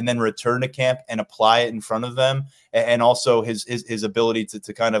and then return to camp and apply it in front of them. And also his ability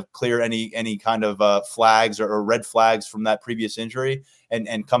to kind of clear any kind of flags or red flags from that previous injury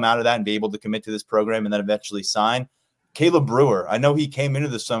and come out of that and be able to commit to this program and then eventually sign. Caleb Brewer, I know he came into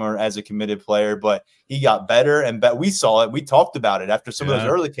the summer as a committed player, but he got better and we saw it. We talked about it after some of those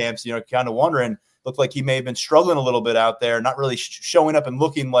early camps, kind of wondering, looked like he may have been struggling a little bit out there, not really showing up and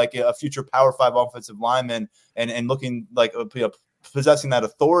looking like a future Power 5 offensive lineman and looking like possessing that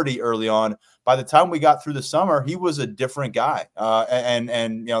authority early on. By the time we got through the summer, he was a different guy.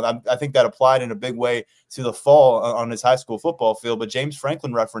 I think that applied in a big way to the fall on his high school football field. But James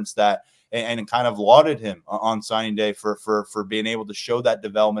Franklin referenced that and kind of lauded him on signing day for being able to show that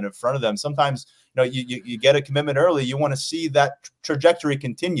development in front of them. Sometimes, you get a commitment early. You want to see that trajectory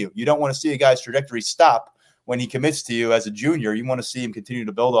continue. You don't want to see a guy's trajectory stop when he commits to you as a junior. You want to see him continue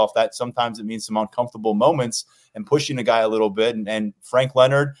to build off that. Sometimes it means some uncomfortable moments and pushing a guy a little bit. And Frank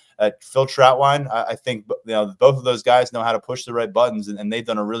Leonard, Phil Troutwine, I think both of those guys know how to push the right buttons, and they've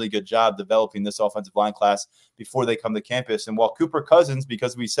done a really good job developing this offensive line class before they come to campus. And while Cooper Cousins,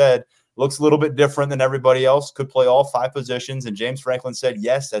 because we said, looks a little bit different than everybody else, could play all 5 positions, and James Franklin said,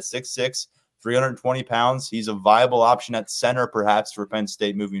 yes, at 6'6", 320 pounds, he's a viable option at center perhaps for Penn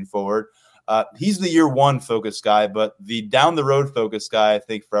State moving forward. He's the year one focus guy, but the down the road focus guy, I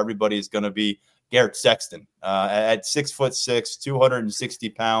think for everybody, is going to be Garrett Sexton at 6'6", 260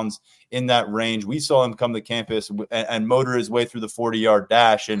 pounds, in that range. We saw him come to campus and motor his way through the 40-yard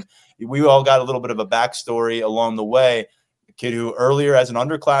dash. And we all got a little bit of a backstory along the way. A kid who earlier as an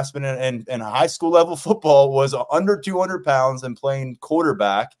underclassman in high school level football was under 200 pounds and playing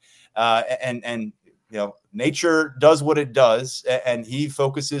quarterback. Nature does what it does, and he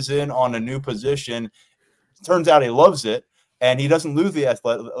focuses in on a new position. Turns out he loves it, and he doesn't lose the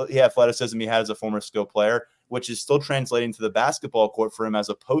athleticism he had as a former skill player, which is still translating to the basketball court for him as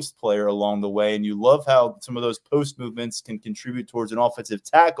a post player along the way. And you love how some of those post movements can contribute towards an offensive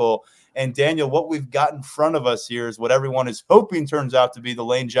tackle. And Daniel, what we've got in front of us here is what everyone is hoping turns out to be the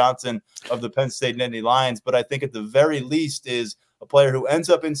Lane Johnson of the Penn State Nittany Lions. But I think at the very least is a player who ends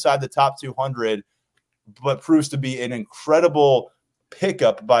up inside the top 200, but proves to be an incredible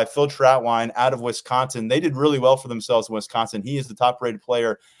pickup by Phil Troutwine out of Wisconsin. They did really well for themselves in Wisconsin. He is the top-rated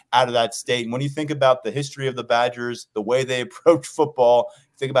player out of that state. And when you think about the history of the Badgers, the way they approach football,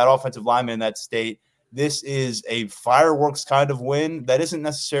 think about offensive linemen in that state, this is a fireworks kind of win that isn't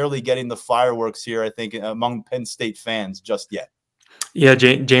necessarily getting the fireworks here, I think, among Penn State fans just yet. Yeah,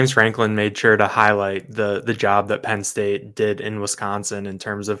 James Franklin made sure to highlight the job that Penn State did in Wisconsin in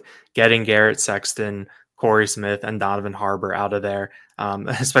terms of getting Garrett Sexton, Corey Smith, and Donovan Harbor out of there,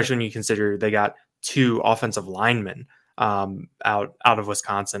 especially when you consider they got 2 offensive linemen out of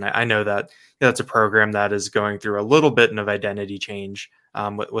Wisconsin. I know that that's a program that is going through a little bit of identity change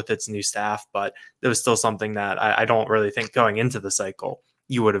with its new staff, but it was still something that I don't really think going into the cycle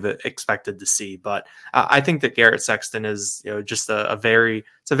you would have expected to see. But I think that Garrett Sexton is just a very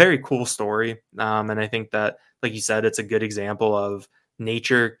cool story. And I think that, like you said, it's a good example of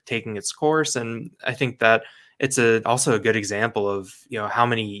nature taking its course. And I think that it's also a good example of, how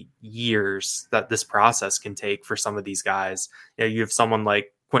many years that this process can take for some of these guys. You have someone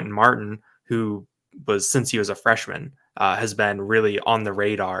like Quentin Martin, who was, since he was a freshman, has been really on the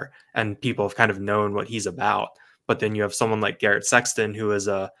radar and people have kind of known what he's about. But then you have someone like Garrett Sexton, who is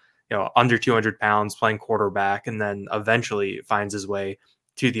under 200 pounds playing quarterback, and then eventually finds his way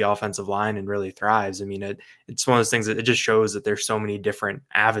to the offensive line and really thrives. I mean, it's one of those things that it just shows that there's so many different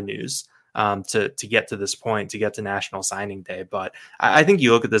avenues to get to this point, to get to National Signing Day. But I think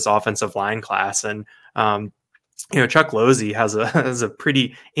you look at this offensive line class, and Chuck Losey has a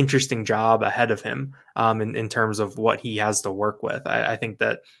pretty interesting job ahead of him in terms of what he has to work with. I think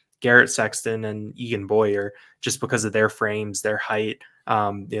that Garrett Sexton and Egan Boyer, just because of their frames, their height,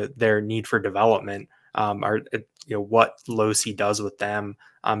 their need for development, are what Losey does with them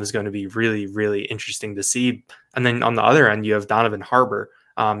is going to be really, really interesting to see. And then on the other end, you have Donovan Harbor.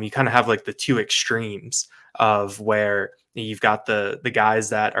 You kind of have like the two extremes of where you've got the guys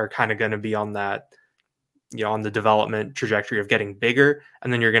that are kind of going to be on that, on the development trajectory of getting bigger.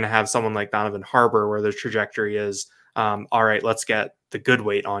 And then you're going to have someone like Donovan Harbor where the trajectory is, all right, let's get the good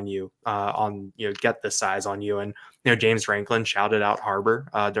weight on you, get the size on you. And, James Franklin shouted out Harbor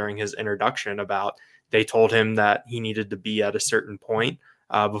during his introduction about, they told him that he needed to be at a certain point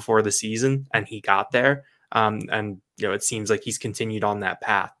before the season, and he got there. And it seems like he's continued on that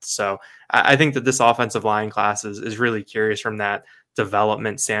path. So I think that this offensive line class is really curious from that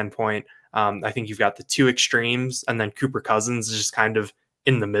development standpoint. I think you've got the two extremes, and then Cooper Cousins is just kind of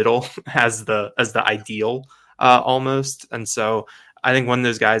in the middle as the ideal almost. And so I think when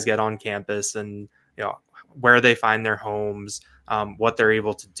those guys get on campus and where they find their homes, what they're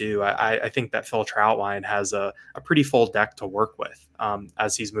able to do, I think that Phil Troutwine has a pretty full deck to work with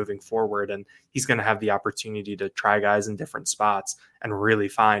as he's moving forward, and he's going to have the opportunity to try guys in different spots and really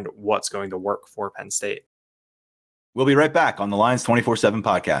find what's going to work for Penn State. We'll be right back on the Lions 24/7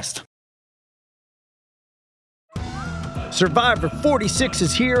 podcast. Survivor 46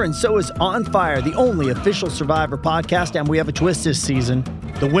 is here, and so is On Fire, the only official Survivor podcast, and we have a twist this season.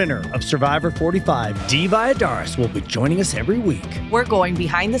 The winner of Survivor 45, Dee Valladares, will be joining us every week. We're going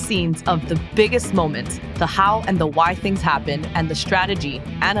behind the scenes of the biggest moments, the how and the why things happen, and the strategy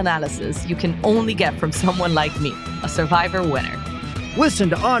and analysis you can only get from someone like me, a Survivor winner. Listen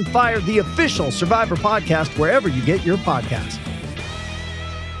to On Fire, the official Survivor podcast, wherever you get your podcasts.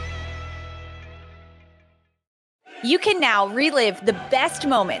 You can now relive the best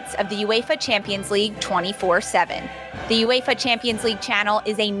moments of the UEFA Champions League 24/7. The UEFA Champions League channel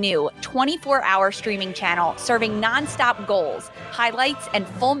is a new 24-hour streaming channel serving nonstop goals, highlights, and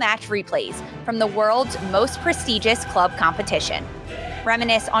full match replays from the world's most prestigious club competition.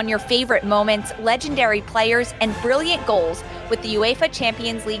 Reminisce on your favorite moments, legendary players, and brilliant goals with the UEFA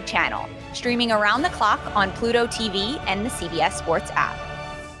Champions League channel, streaming around the clock on Pluto TV and the CBS Sports app.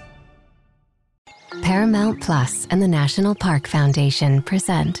 Paramount Plus and the National Park Foundation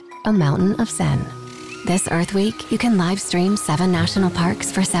present A Mountain of Zen. This Earth Week, you can live stream 7 national parks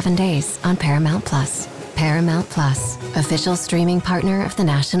for 7 days on Paramount Plus. Paramount Plus, official streaming partner of the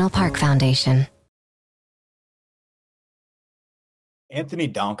National Park Foundation. Anthony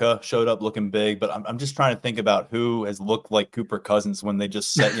Donka showed up looking big, but I'm just trying to think about who has looked like Cooper Cousins when they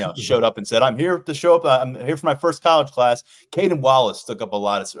just said, showed up and said, "I'm here to show up. I'm here for my first college class." Caden Wallace took up a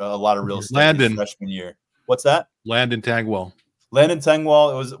lot of real estate his freshman year. What's that? Landon Tangwell.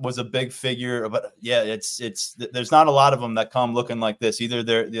 Was a big figure, but yeah, it's there's not a lot of them that come looking like this. Either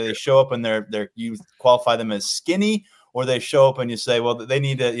they show up and you qualify them as skinny, or they show up and you say, well, they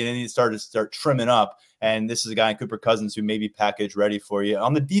need to start trimming up. And this is a guy in Cooper Cousins who may be package ready for you.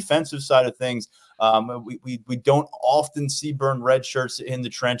 On the defensive side of things, we don't often see burned red shirts in the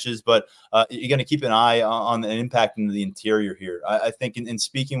trenches, but you're going to keep an eye on the impact in the interior here. I think in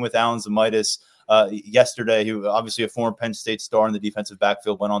speaking with Alan Zamitis yesterday, who obviously a former Penn State star in the defensive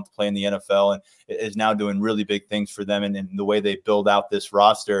backfield, went on to play in the NFL and is now doing really big things for them and the way they build out this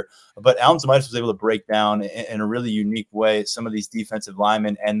roster. But Alan Zamitis was able to break down in a really unique way some of these defensive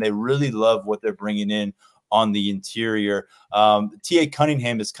linemen, and they really love what they're bringing in on the interior. T.A.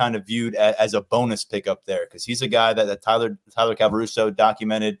 Cunningham is kind of viewed as a bonus pickup there because he's a guy that Tyler Calvaruso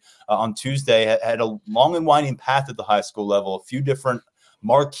documented on Tuesday, had a long and winding path at the high school level, a few different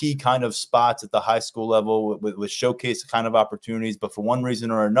marquee kind of spots at the high school level with showcase kind of opportunities, but for one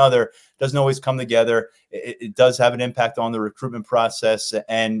reason or another, doesn't always come together. It does have an impact on the recruitment process.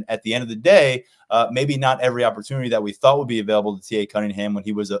 And at the end of the day, maybe not every opportunity that we thought would be available to T.A. Cunningham when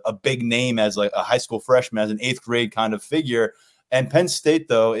he was a big name as like a high school freshman, as an 8th grade kind of figure. And Penn State,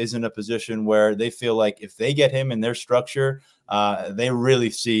 though, is in a position where they feel like if they get him in their structure, they really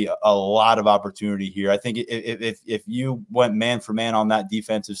see a lot of opportunity here. I think if you went man for man on that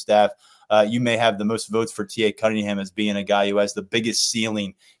defensive staff, you may have the most votes for T.A. Cunningham as being a guy who has the biggest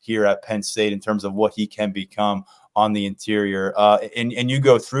ceiling here at Penn State in terms of what he can become on the interior. And you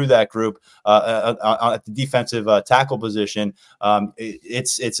go through that group at the defensive tackle position.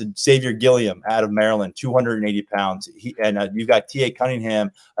 It's Xavier Gilliam out of Maryland, 280 pounds. You've got T.A.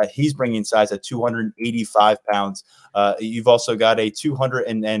 Cunningham. He's bringing size at 285 pounds. You've also got a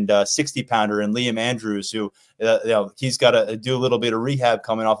 260 pounder in Liam Andrews, who he's got to do a little bit of rehab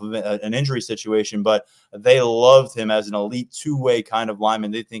coming off of an injury situation, but they loved him as an elite two-way kind of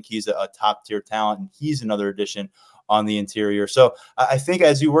lineman. They think he's a top-tier talent, and he's another addition on the interior. So I think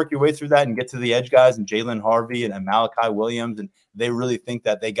as you work your way through that and get to the edge guys and Jalen Harvey and Malachi Williams, and they really think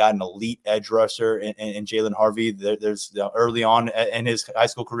that they got an elite edge rusher in Jalen Harvey. There's early on in his high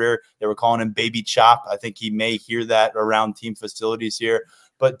school career, they were calling him Baby Chop. I think he may hear that around team facilities here.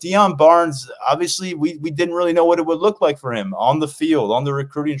 But Deion Barnes, obviously, we didn't really know what it would look like for him on the field, on the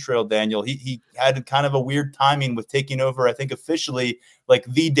recruiting trail, Daniel. He had kind of a weird timing with taking over, I think, officially like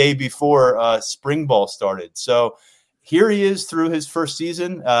the day before spring ball started. So here he is through his first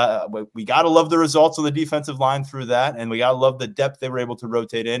season. We got to love the results on the defensive line through that, and we got to love the depth they were able to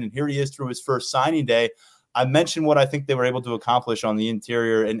rotate in. And here he is through his first signing day. I mentioned what I think they were able to accomplish on the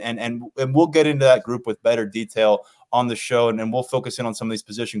interior, and we'll get into that group with better detail on the show, and we'll focus in on some of these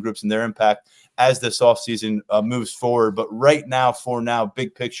position groups and their impact as this offseason moves forward. But right now,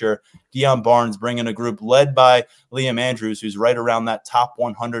 big picture, Deion Barnes bringing a group led by Liam Andrews, who's right around that top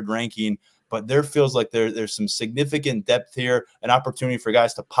 100 ranking. But there feels like there's some significant depth here, an opportunity for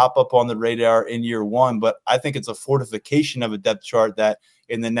guys to pop up on the radar in year one. But I think it's a fortification of a depth chart that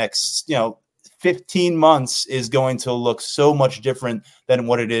in the next 15 months is going to look so much different than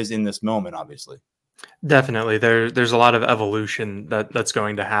what it is in this moment, obviously. Definitely. There's a lot of evolution that's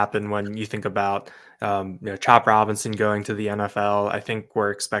going to happen when you think about Chop Robinson going to the NFL. I think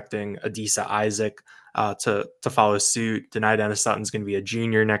we're expecting Adisa Isaac to follow suit. Denai Dennis Sutton's going to be a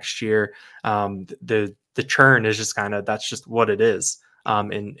junior next year. The churn is just that's just what it is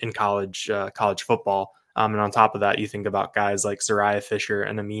in college football. And on top of that, you think about guys like Zariah Fisher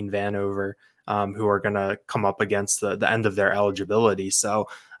and Amin Vanover, who are going to come up against the end of their eligibility. So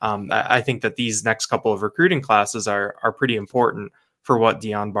I think that these next couple of recruiting classes are pretty important for what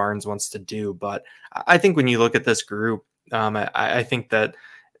Deion Barnes wants to do. But I think when you look at this group, I think that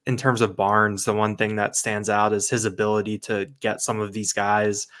in terms of Barnes, the one thing that stands out is his ability to get some of these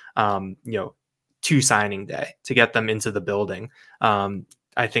guys, to signing day, to get them into the building.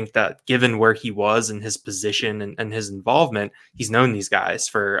 I think that given where he was in his position and his involvement, he's known these guys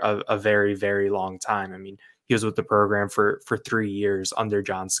for a very, very long time. I mean, he was with the program for 3 years under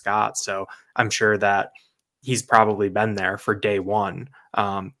John Scott. So I'm sure that he's probably been there for day one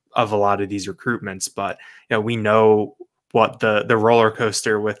of a lot of these recruitments. But we know what the roller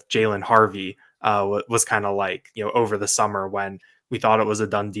coaster with Jalen Harvey was kind of like, over the summer when we thought it was a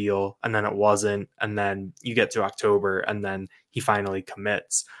done deal and then it wasn't. And then you get to October and then he finally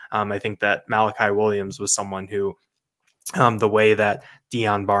commits. I think that Malachi Williams was someone who, the way that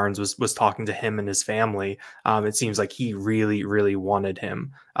Deion Barnes was talking to him and his family, it seems like he really, really wanted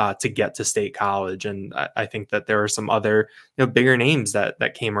him to get to State College. And I think that there are some other bigger names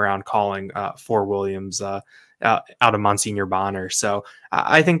that came around calling for Williams out of Monsignor Bonner. So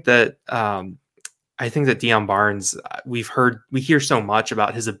I think that Deion Barnes, we hear so much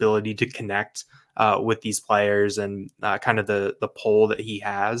about his ability to connect with these players and kind of the pull that he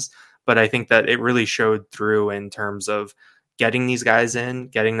has. But I think that it really showed through in terms of getting these guys in,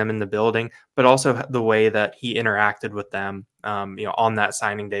 getting them in the building, but also the way that he interacted with them, on that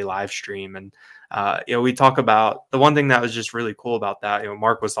signing day live stream. And, we talk about the one thing that was just really cool about that,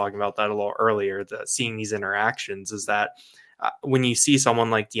 Mark was talking about that a little earlier, that seeing these interactions is that when you see someone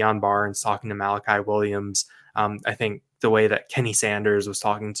like Deion Barnes talking to Malachi Williams, I think the way that Kenny Sanders was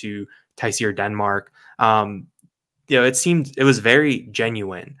talking to Tyseer Denmark, it was very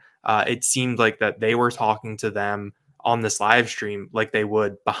genuine. It seemed like that they were talking to them on this live stream like they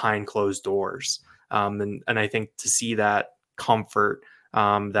would behind closed doors. And I think to see that comfort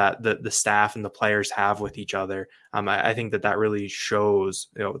that the staff and the players have with each other, I think that really shows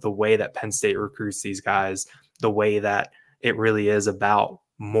the way that Penn State recruits these guys, the way that it really is about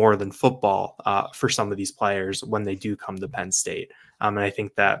more than football for some of these players when they do come to Penn State. And I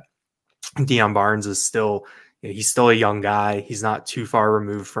think that Deion Barnes is he's still a young guy. He's not too far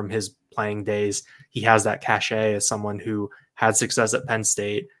removed from his playing days. He has that cachet as someone who had success at Penn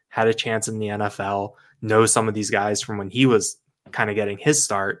State, had a chance in the NFL, knows some of these guys from when he was kind of getting his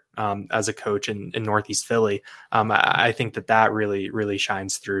start as a coach in Northeast Philly. I think that really, really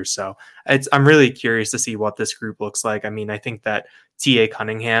shines through. So I'm really curious to see what this group looks like. I mean, I think that T.A.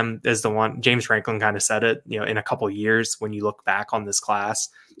 Cunningham is the one. James Franklin kind of said it, in a couple of years, when you look back on this class,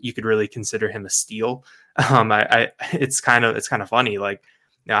 you could really consider him a steal. It's kind of funny. Like,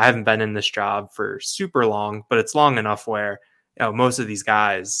 I haven't been in this job for super long, but it's long enough where, most of these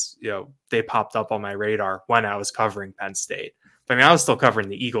guys, they popped up on my radar when I was covering Penn State. But I mean, I was still covering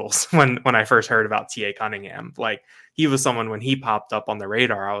the Eagles when I first heard about T.A. Cunningham. Like, he was someone, when he popped up on the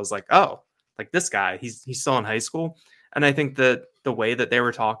radar, I was like, oh, like this guy, he's still in high school. And I think that the way that they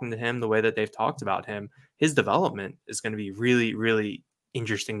were talking to him, the way that they've talked about him, his development is going to be really, really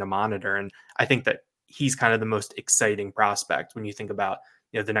interesting to monitor. And I think that he's kind of the most exciting prospect when you think about,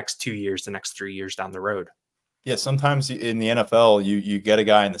 the next 2 years, the next 3 years down the road. Yeah, sometimes in the NFL, you get a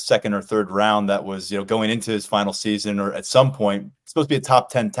guy in the second or third round that was, going into his final season or at some point supposed to be a top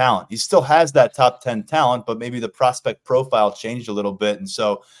 10 talent. He still has that top 10 talent, but maybe the prospect profile changed a little bit. And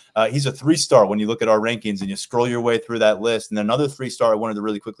so he's a 3-star when you look at our rankings and you scroll your way through that list. And another 3-star I wanted to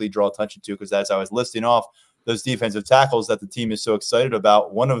really quickly draw attention to, because as I was listing off those defensive tackles that the team is so excited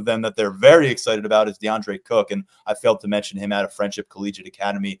about, one of them that they're very excited about is DeAndre Cook. And I failed to mention him out of Friendship Collegiate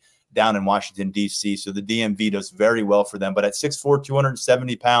Academy down in Washington, D.C. So the DMV does very well for them. But at 6'4",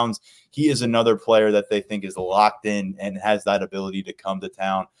 270 pounds, he is another player that they think is locked in and has that ability to come to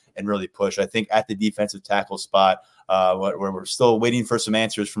town and really push. I think at the defensive tackle spot, where we're still waiting for some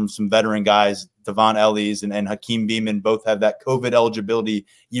answers from some veteran guys, Devon Ellies and Hakeem Beamon both have that COVID eligibility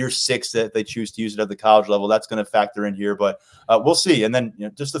year 6 that they choose to use it at the college level. That's going to factor in here, but we'll see. And then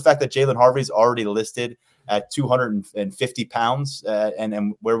just the fact that Jalen Harvey's already listed at 250 pounds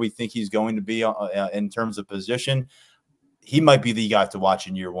and where we think he's going to be in terms of position, he might be the guy to watch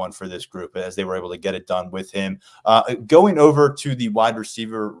in year 1 for this group, as they were able to get it done with him. Going over to the wide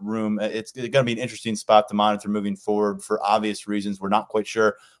receiver room, it's going to be an interesting spot to monitor moving forward for obvious reasons. We're not quite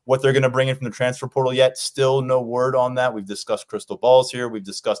sure what they're going to bring in from the transfer portal yet. Still no word on that. We've discussed crystal balls here. We've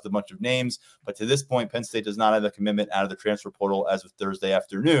discussed a bunch of names, but to this point, Penn State does not have a commitment out of the transfer portal as of Thursday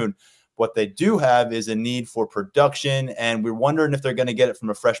afternoon. What they do have is a need for production, and we're wondering if they're going to get it from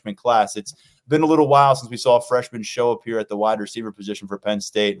a freshman class. It's been a little while since we saw a freshman show up here at the wide receiver position for Penn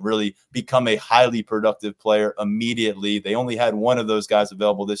State and really become a highly productive player immediately. They only had one of those guys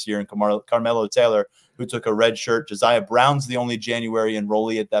available this year in Carmelo Taylor, who took a red shirt. Josiah Brown's the only January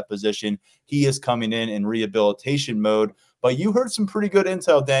enrollee at that position. He is coming in rehabilitation mode. But you heard some pretty good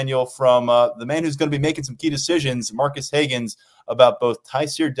intel, Daniel, from the man who's going to be making some key decisions, Marcus Hagans, about both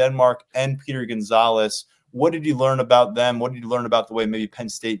Tyseer Denmark and Peter Gonzalez. What did you learn about them? What did you learn about the way maybe Penn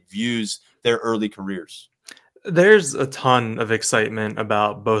State views their early careers? There's a ton of excitement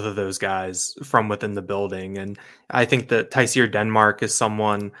about both of those guys from within the building. And I think that Tyseer Denmark is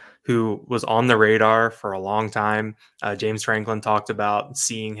someone who was on the radar for a long time. James Franklin talked about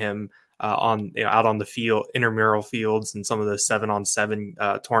seeing him out on the field, intramural fields, and some of the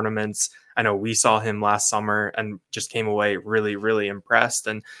 7-on-7 tournaments. I know we saw him last summer and just came away really, really impressed.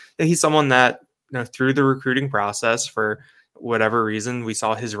 And he's someone that, through the recruiting process, for whatever reason, we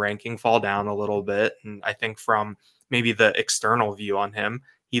saw his ranking fall down a little bit. And I think from maybe the external view on him,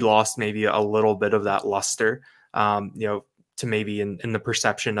 he lost maybe a little bit of that luster, to maybe in the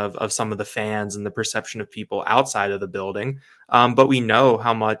perception of some of the fans and the perception of people outside of the building. But we know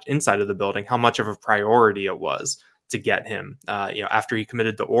how much inside of the building, how much of a priority it was to get him. After he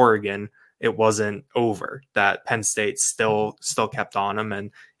committed to Oregon, it wasn't over, that Penn State still kept on him, and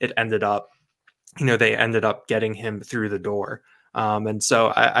it ended up, they ended up getting him through the door. And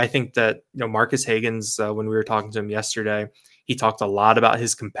so I think that, Marcus Hagans, when we were talking to him yesterday, he talked a lot about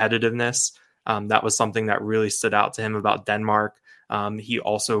his competitiveness. That was something that really stood out to him about Denmark. He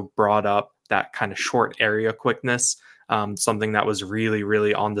also brought up that kind of short area quickness, something that was really,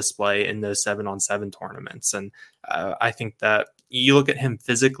 really on display in those 7-on-7 tournaments. And I think that you look at him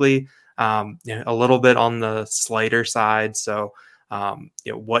physically, a little bit on the slighter side. So,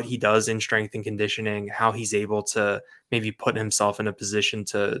 what he does in strength and conditioning, how he's able to maybe put himself in a position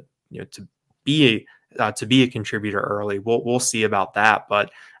to be a contributor early. We'll see about that.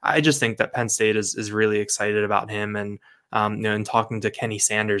 But I just think that Penn State is really excited about him. And, in talking to Kenny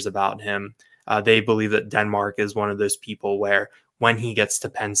Sanders about him, they believe that Denmark is one of those people where when he gets to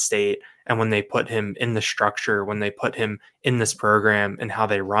Penn State and when they put him in the structure, when they put him in this program and how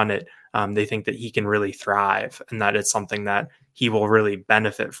they run it, they think that he can really thrive, and that it's something that he will really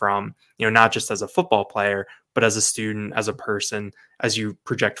benefit from, not just as a football player, but as a student, as a person, as you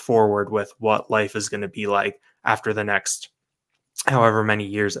project forward with what life is going to be like after the next however many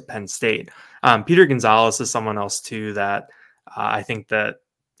years at Penn State. Peter Gonzalez is someone else too that I think that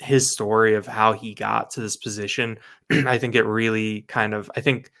his story of how he got to this position, I think it really I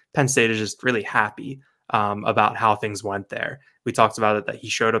think Penn State is just really happy about how things went there. We talked about it, that he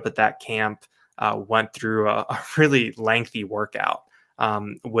showed up at that camp, went through a really lengthy workout,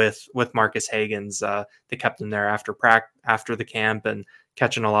 with Marcus Hagans. They kept him there after the camp and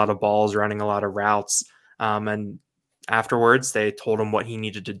catching a lot of balls, running a lot of routes. And afterwards, they told him what he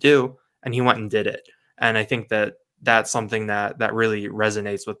needed to do, and he went and did it. And I think that that's something that really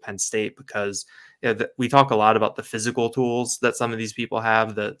resonates with Penn State, because we talk a lot about the physical tools that some of these people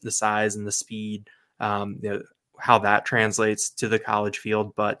have, the size and the speed, how that translates to the college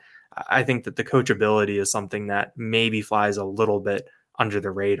field. But I think that the coachability is something that maybe flies a little bit under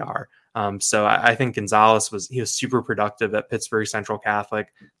the radar. So I think Gonzalez was super productive at Pittsburgh Central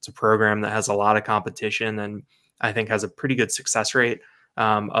Catholic. It's a program that has a lot of competition, and I think has a pretty good success rate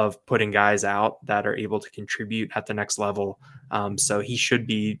of putting guys out that are able to contribute at the next level. So he should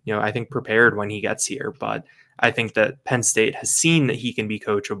be, I think, prepared when he gets here. But I think that Penn State has seen that he can be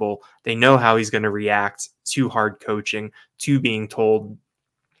coachable. They know how he's going to react to hard coaching, to being told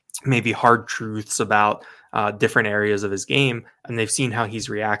maybe hard truths about different areas of his game, and they've seen how he's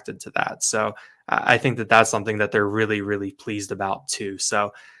reacted to that. So I think that that's something that they're really, really pleased about too.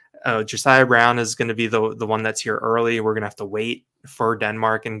 So Josiah Brown is going to be the one that's here early. We're going to have to wait for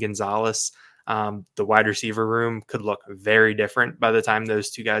Denmark and Gonzalez. The wide receiver room could look very different by the time those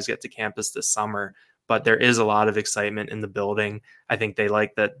two guys get to campus this summer, but there is a lot of excitement in the building. I think they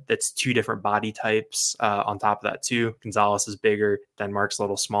like that it's two different body types on top of that too. Gonzalez is bigger, Denmark's a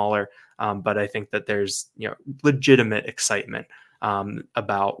little smaller, but I think that there's legitimate excitement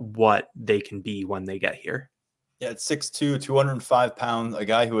about what they can be when they get here. Yeah, it's 6'2", 205 pounds, a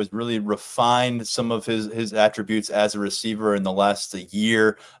guy who has really refined some of his attributes as a receiver in the last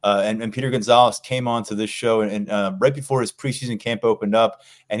year. And Peter Gonzalez came on to this show and right before his preseason camp opened up,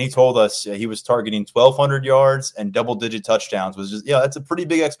 and he told us he was targeting 1,200 yards and double-digit touchdowns. That's a pretty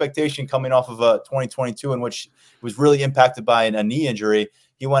big expectation coming off of 2022, in which was really impacted by a knee injury.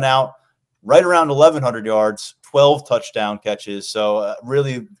 He went out right around 1,100 yards, 12 touchdown catches. So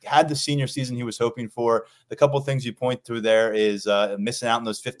really had the senior season he was hoping for. The couple of things you point to there is missing out on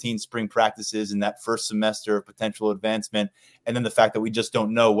those 15 spring practices in that first semester of potential advancement. And then the fact that we just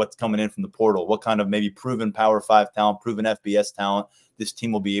don't know what's coming in from the portal, what kind of maybe proven Power 5 talent, proven FBS talent this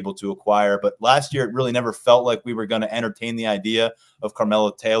team will be able to acquire. But last year, it really never felt like we were going to entertain the idea of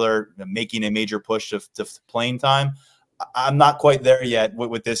Carmelo Taylor making a major push to playing time. I'm not quite there yet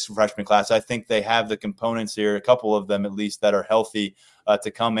with this freshman class. I think they have the components here, a couple of them at least, that are healthy to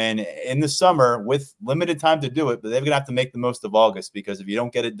come in the summer with limited time to do it. But they're going to have to make the most of August, because if you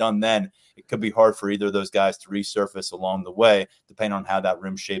don't get it done then, it could be hard for either of those guys to resurface along the way, depending on how that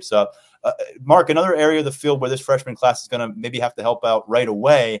room shapes up. Mark, another area of the field where this freshman class is going to maybe have to help out right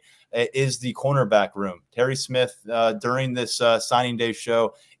away is the cornerback room. Terry Smith, during this signing day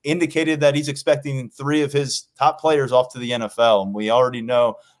show, indicated that he's expecting 3 of his top players off to the NFL. And we already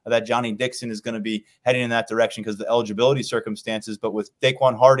know that Johnny Dixon is going to be heading in that direction because of the eligibility circumstances. But with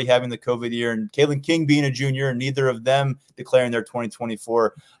Daquan Hardy having the COVID year and Kalen King being a junior, and neither of them declaring their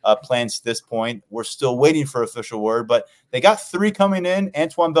 2024 plans to this point, we're still waiting for official word. But they got 3 coming in,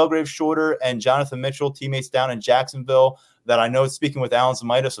 Antoine Belgrave-Shorter and Jonathan Mitchell, teammates down in Jacksonville, that I know, speaking with Alan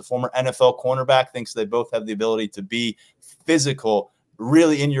Zamitis, a former NFL cornerback, thinks they both have the ability to be physical,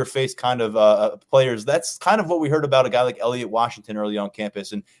 really in-your-face kind of players. That's kind of what we heard about a guy like Elliott Washington early on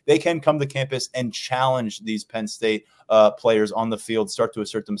campus, and they can come to campus and challenge these Penn State players on the field, start to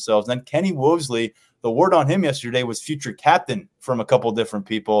assert themselves. And then Kenny Wosley, the word on him yesterday was future captain from a couple different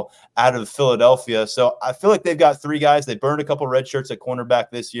people out of Philadelphia. So I feel like they've got 3 guys. They burned a couple red shirts at cornerback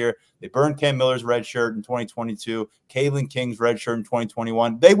this year. They burned Cam Miller's red shirt in 2022, Kalen King's red shirt in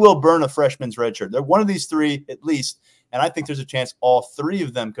 2021. They will burn a freshman's red shirt. They're one of these 3 at least. And I think there's a chance all 3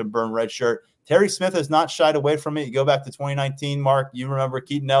 of them could burn red shirt. Terry Smith has not shied away from it. You go back to 2019, Mark, you remember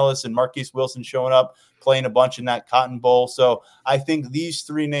Keaton Ellis and Marquise Wilson showing up, playing a bunch in that Cotton Bowl. So I think these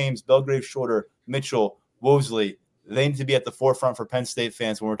 3 names, Belgrave-Shorter, Mitchell, Wosley, they need to be at the forefront for Penn State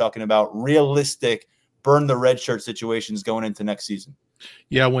fans when we're talking about realistic burn the red shirt situations going into next season.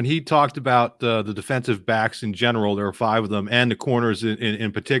 Yeah, when he talked about the defensive backs in general, there are 5 of them, and the corners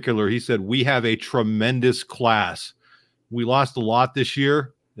in particular, he said, we have a tremendous class. We lost a lot this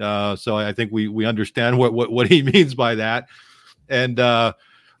year, so I think we understand what he means by that. And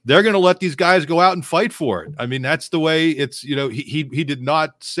they're going to let these guys go out and fight for it. I mean, that's the way it's, he did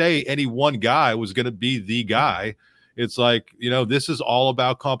not say any one guy was going to be the guy. It's like, this is all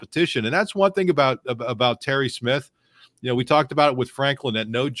about competition. And that's one thing about Terry Smith. We talked about it with Franklin, that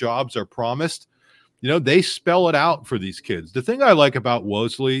no jobs are promised. They spell it out for these kids. The thing I like about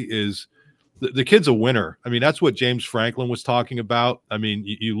Wosley is the kid's a winner. I mean, that's what James Franklin was talking about. I mean,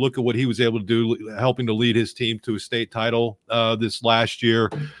 you look at what he was able to do, helping to lead his team to a state title this last year.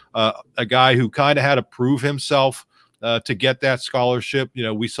 A guy who kind of had to prove himself to get that scholarship.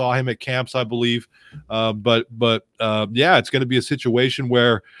 We saw him at camps, I believe. But it's going to be a situation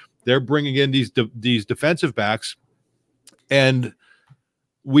where they're bringing in these defensive backs, and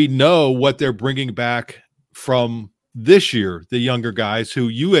we know what they're bringing back from this year. The younger guys who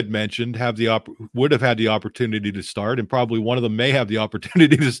you had mentioned would have had the opportunity to start, and probably one of them may have the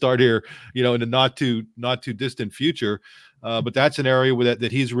opportunity to start here, in the not too distant future. But that's an area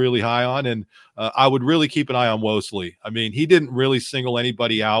that he's really high on, and I would really keep an eye on Wosley. I mean, he didn't really single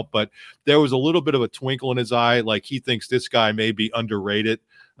anybody out, but there was a little bit of a twinkle in his eye, like he thinks this guy may be underrated.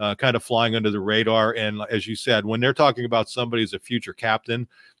 Kind of flying under the radar. And as you said, when they're talking about somebody as a future captain,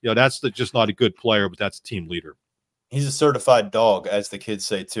 that's just not a good player, but that's a team leader. He's a certified dog, as the kids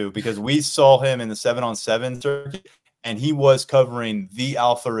say too, because we saw him in the 7-on-7 circuit, and he was covering the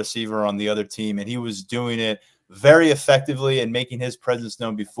alpha receiver on the other team, and he was doing it very effectively and making his presence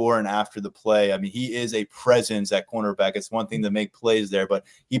known before and after the play. I mean, he is a presence at cornerback. It's one thing to make plays there, but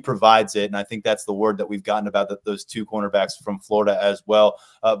he provides it. And I think that's the word that we've gotten about those two cornerbacks from Florida as well.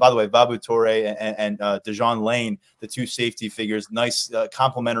 By the way, Babu Toure and Dejon Lane, the two safety figures, nice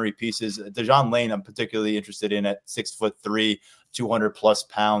complementary pieces. Dejon Lane, I'm particularly interested in at 6'3", 200 plus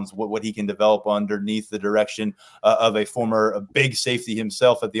pounds, what he can develop underneath the direction of a former big safety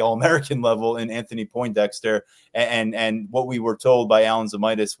himself at the All-American level in Anthony Poindexter, and what we were told by Alan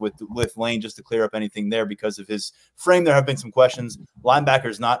Zamitis with Lane, just to clear up anything there because of his frame. There have been some questions. Linebacker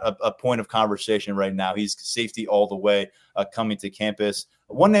is not a point of conversation right now. He's safety all the way coming to campus.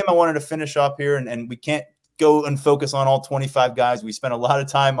 One name I wanted to finish up here, and we can't go and focus on all 25 guys. We spent a lot of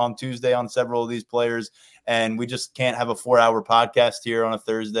time on Tuesday on several of these players, and we just can't have a 4-hour podcast here on a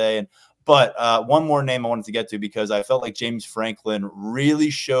Thursday. But one more name I wanted to get to, because I felt like James Franklin really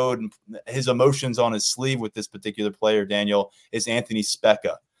showed his emotions on his sleeve with this particular player, Daniel, is Anthony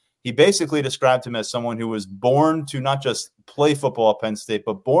Specca. He basically described him as someone who was born to not just play football at Penn State,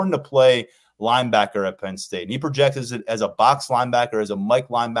 but born to play linebacker at Penn State. And he projects it as a box linebacker, as a Mike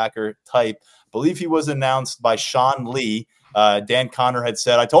linebacker type. I believe he was announced by Sean Lee. Dan Connor had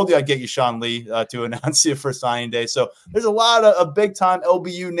said, I told you I'd get you Sean Lee to announce you for signing day. So there's a lot of big-time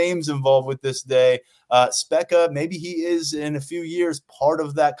LBU names involved with this day. Specca, maybe he is in a few years part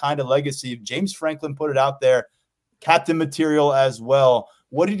of that kind of legacy. James Franklin put it out there, captain material as well.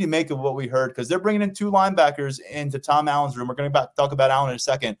 What did you make of what we heard? Because they're bringing in two linebackers into Tom Allen's room. We're going to talk about Allen in a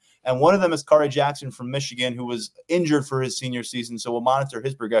second. And one of them is Kari Jackson from Michigan, who was injured for his senior season, so we'll monitor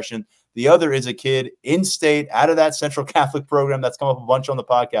his progression. The other is a kid in state out of that Central Catholic program that's come up a bunch on the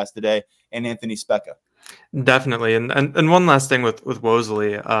podcast today, and Anthony Specca. Definitely. And one last thing with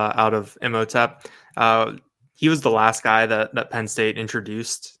Wosley out of Imhotep. He was the last guy that Penn State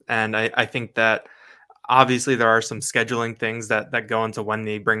introduced. And I think that obviously there are some scheduling things that go into when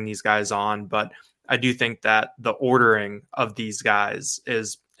they bring these guys on. But I do think that the ordering of these guys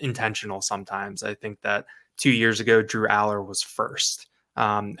is intentional sometimes. I think that 2 years ago, Drew Aller was first.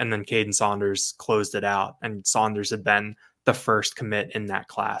 And then Caden Saunders closed it out, and Saunders had been the first commit in that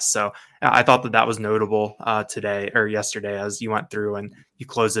class. So I thought that was notable today or yesterday as you went through and you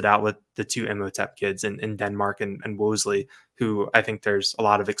closed it out with the two Imhotep kids in Denmark and Wosley, who I think there's a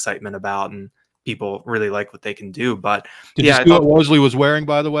lot of excitement about and people really like what they can do. But did you see what Wosley was wearing,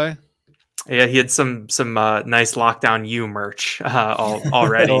 by the way? Yeah, he had some nice Lockdown U merch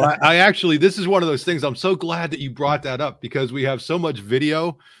already. Well, I actually, this is one of those things. I'm so glad that you brought that up because we have so much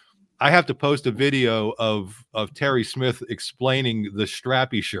video. I have to post a video of Terry Smith explaining the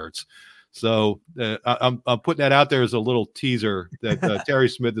strappy shirts. So I'm putting that out there as a little teaser that Terry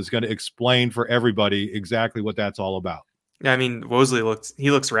Smith is going to explain for everybody exactly what that's all about. I mean, Wosley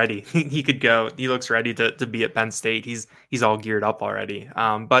looks ready. He could go. He looks ready to be at Penn State. He's all geared up already.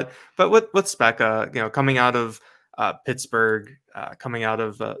 But with Specca, coming out of Pittsburgh, coming out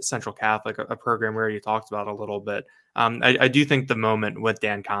of Central Catholic, a program where you talked about a little bit. I do think the moment with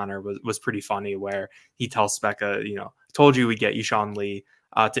Dan Connor was pretty funny, where he tells Specca, told you we'd get you Sean Lee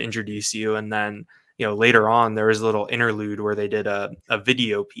to introduce you, and then later on there was a little interlude where they did a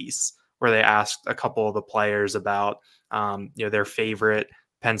video piece where they asked a couple of the players about their favorite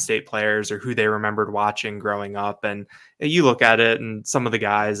Penn State players or who they remembered watching growing up. And you look at it and some of the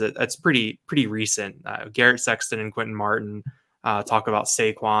guys, it's pretty recent. Garrett Sexton and Quentin Martin talk about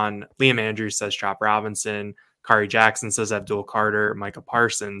Saquon. Liam Andrews says Chop Robinson. Kari Jackson says Abdul Carter, Micah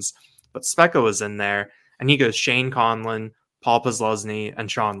Parsons. But Specca was in there, and he goes Shane Conlon, Paul Posluszny, and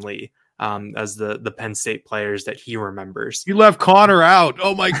Sean Lee as the Penn State players that he remembers. You left Connor out.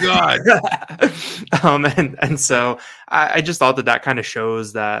 Oh my God. And so I just thought that kind of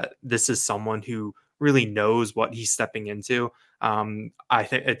shows that this is someone who really knows what he's stepping into. I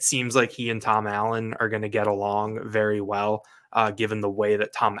think it seems like he and Tom Allen are going to get along very well, given the way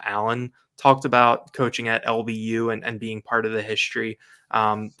that Tom Allen talked about coaching at LBU and being part of the history.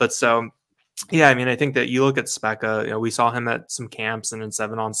 Yeah, I mean, I think that you look at Specca, we saw him at some camps and in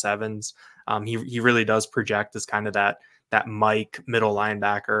 7-on-7s. He really does project as kind of that Mike middle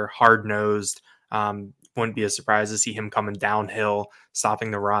linebacker, hard-nosed. Wouldn't be a surprise to see him coming downhill,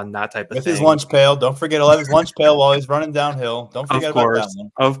 stopping the run, that type of with thing. his lunch pail. Don't forget to have his lunch pail while he's running downhill. Don't forget about that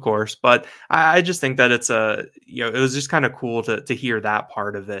one. Of course. But I just think that it's it was just kind of cool to hear that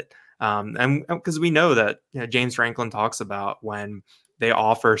part of it. And because we know that James Franklin talks about when they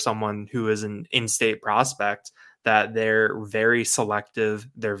offer someone who is an in-state prospect that they're very selective,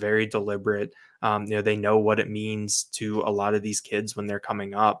 they're very deliberate. They know what it means to a lot of these kids when they're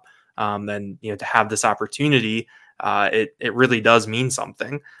coming up. And to have this opportunity, it really does mean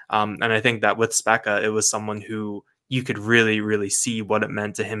something. And I think that with Specca, it was someone who you could really, really see what it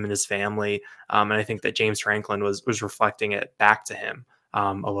meant to him and his family. And I think that James Franklin was reflecting it back to him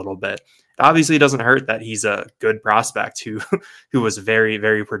a little bit. It obviously doesn't hurt that he's a good prospect who was very,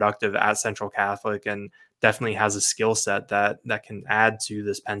 very productive at Central Catholic and definitely has a skill set that can add to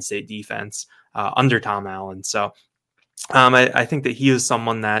this Penn State defense under Tom Allen. So I think that he is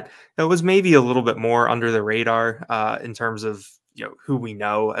someone that was maybe a little bit more under the radar in terms of who we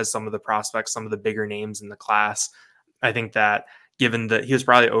know as some of the prospects, some of the bigger names in the class. I think that given that he was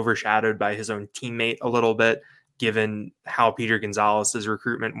probably overshadowed by his own teammate a little bit, given how Peter Gonzalez's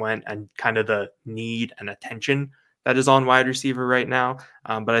recruitment went and kind of the need and attention that is on wide receiver right now.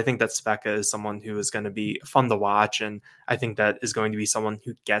 But I think that Specca is someone who is going to be fun to watch. And I think that is going to be someone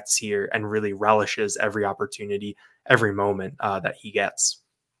who gets here and really relishes every opportunity, every moment that he gets.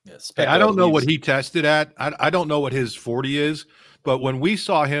 Hey, I don't know what he tested at. I don't know what his 40 is, but when we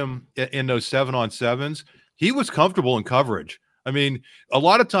saw him in those 7-on-7s, he was comfortable in coverage. I mean, a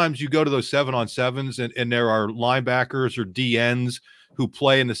lot of times you go to those 7-on-7s and there are linebackers or DNs who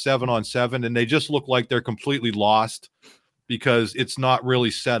play in the 7-on-7 and they just look like they're completely lost because it's not really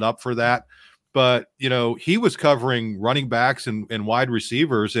set up for that. But, he was covering running backs and wide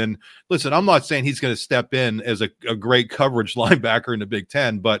receivers. And listen, I'm not saying he's going to step in as a great coverage linebacker in the Big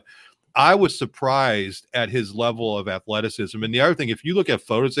Ten, but I was surprised at his level of athleticism. And the other thing, if you look at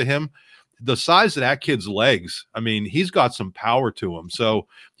photos of him, the size of that kid's legs, I mean, he's got some power to him. So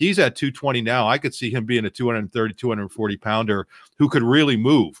he's at 220 now. I could see him being a 230, 240 pounder who could really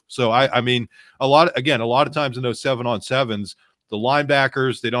move. So I mean, a lot of times in those 7-on-7s, the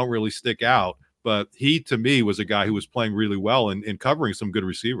linebackers, they don't really stick out, but he, to me, was a guy who was playing really well and covering some good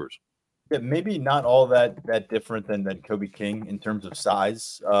receivers. Yeah, maybe not all that different than Kobe King in terms of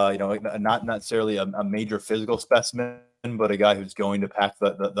size. Not necessarily a major physical specimen, but a guy who's going to pack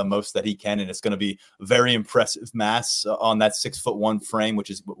the most that he can, and it's going to be very impressive mass on that 6'1" frame, which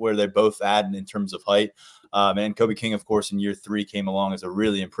is where they're both at in terms of height. And Kobe King, of course, in year 3 came along as a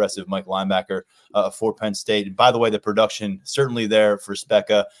really impressive Mike linebacker for Penn State. And by the way, the production certainly there for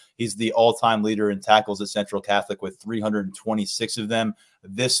Specca. He's the all-time leader in tackles at Central Catholic with 326 of them.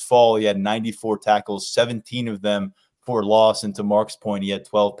 This fall, he had 94 tackles, 17 of them for loss. And to Mark's point, he had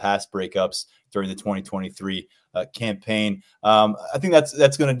 12 pass breakups during the 2023 campaign. I think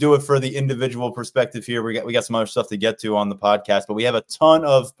that's going to do it for the individual perspective here. We got some other stuff to get to on the podcast, but we have a ton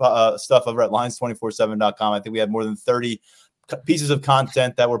of stuff over at lines247.com. I think we had more than 30 pieces of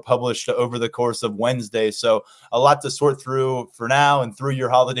content that were published over the course of Wednesday. So a lot to sort through for now and through your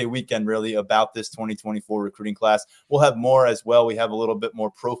holiday weekend, really, about this 2024 recruiting class. We'll have more as well. We have a little bit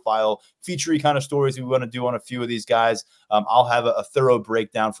more profile feature-y kind of stories we want to do on a few of these guys. I'll have a thorough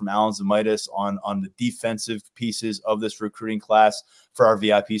breakdown from Alan Zamitis on the defensive pieces of this recruiting class for our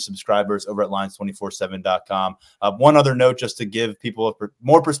VIP subscribers over at lines247.com. One other note, just to give people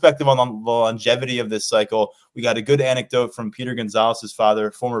more perspective on the longevity of this cycle. We got a good anecdote from Peter Gonzalez's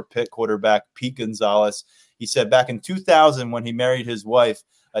father, former Pitt quarterback Pete Gonzalez. He said back in 2000, when he married his wife,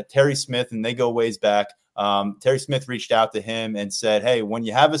 Terry Smith, and they go ways back, Terry Smith reached out to him and said, hey, when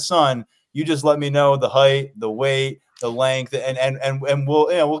you have a son, you just let me know the height, the weight, the length, and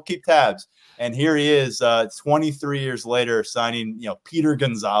we'll keep tabs. And here he is, 23 years later, signing Peter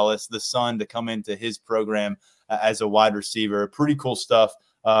Gonzalez, the son, to come into his program as a wide receiver. Pretty cool stuff.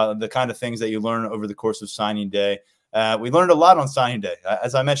 The kind of things that you learn over the course of signing day. We learned a lot on signing day.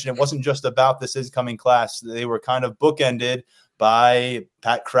 As I mentioned, it wasn't just about this incoming class. They were kind of bookended by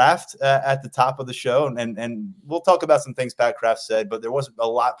Pat Kraft at the top of the show. And we'll talk about some things Pat Kraft said, but there wasn't a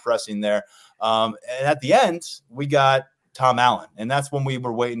lot pressing there. And at the end, we got Tom Allen. And that's when we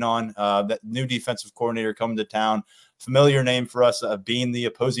were waiting on that new defensive coordinator coming to town. Familiar name for us, being the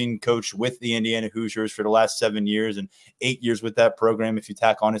opposing coach with the Indiana Hoosiers for the last 7 years and 8 years with that program. If you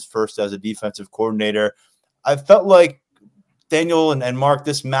tack on his first as a defensive coordinator, I felt like Daniel and Mark,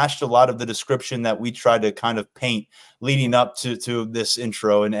 this matched a lot of the description that we tried to kind of paint leading up to this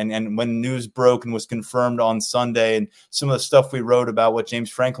intro. And when news broke and was confirmed on Sunday, and some of the stuff we wrote about what James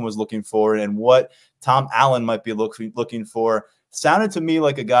Franklin was looking for and what Tom Allen might be looking for, sounded to me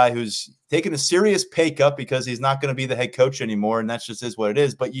like a guy who's taking a serious pay cut because he's not going to be the head coach anymore. And that just is what it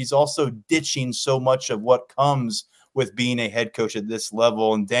is. But he's also ditching so much of what comes with being a head coach at this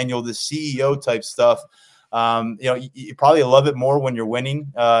level. And Daniel, the CEO type stuff, you probably love it more when you're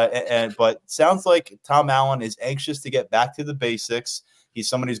winning. But sounds like Tom Allen is anxious to get back to the basics. He's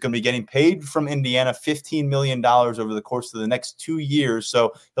somebody who's going to be getting paid from Indiana $15 million over the course of the next 2 years.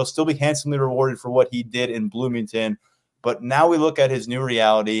 So he'll still be handsomely rewarded for what he did in Bloomington. But now we look at his new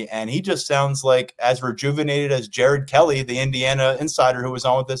reality, and he just sounds like as rejuvenated as Jared Kelly, the Indiana insider who was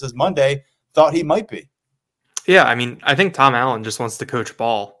on with us as Monday, thought he might be. Yeah, I mean, I think Tom Allen just wants to coach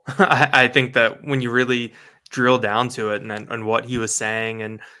ball. I think that when you really drill down to it and what he was saying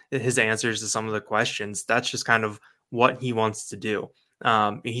and his answers to some of the questions, that's just kind of what he wants to do.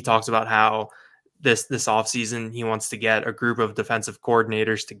 He talks about how this offseason he wants to get a group of defensive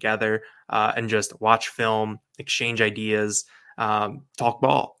coordinators together and just watch film, exchange ideas, talk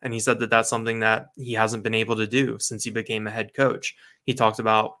ball. And he said that that's something that he hasn't been able to do since he became a head coach. He talked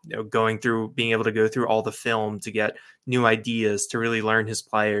about being able to go through all the film to get new ideas, to really learn his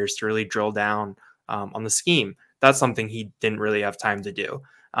players, to really drill down on the scheme. That's something he didn't really have time to do.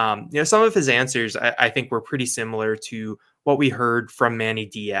 Some of his answers I think were pretty similar to what we heard from Manny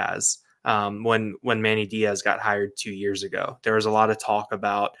Diaz when Manny Diaz got hired 2 years ago. There was a lot of talk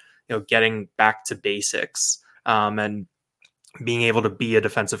about getting back to basics and being able to be a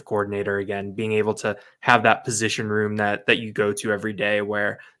defensive coordinator again, being able to have that position room that you go to every day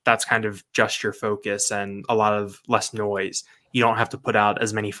where that's kind of just your focus and a lot of less noise. You don't have to put out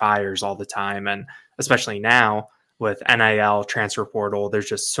as many fires all the time. And especially now with NIL, transfer portal, there's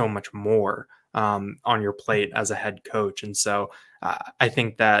just so much more on your plate as a head coach. And so I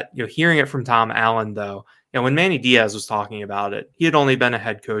think that, hearing it from Tom Allen, though, when Manny Diaz was talking about it, he had only been a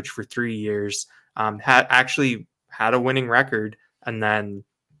head coach for 3 years, had a winning record, and then,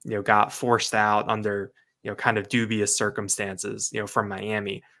 got forced out under, kind of dubious circumstances, from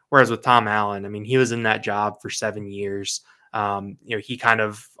Miami. Whereas with Tom Allen, I mean, he was in that job for 7 years. He kind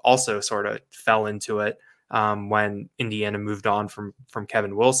of also sort of fell into it when Indiana moved on from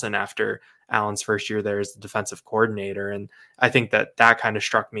Kevin Wilson after Allen's first year there as the defensive coordinator. And I think that kind of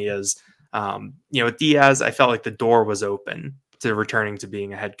struck me as, with Diaz, I felt like the door was open to returning to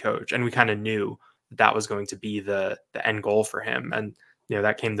being a head coach. And we kind of knew that was going to be the end goal for him. And,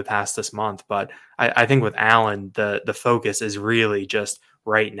 that came to pass this month. But I think with Allen, the focus is really just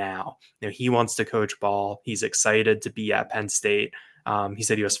right now. He wants to coach ball. He's excited to be at Penn State. He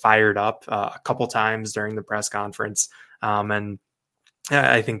said he was fired up a couple times during the press conference. And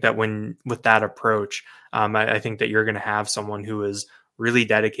I think that with that approach, I think that you're going to have someone who is really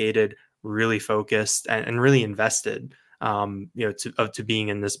dedicated, really focused, and really invested, to being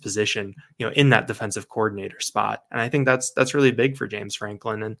in this position, in that defensive coordinator spot. And I think that's really big for James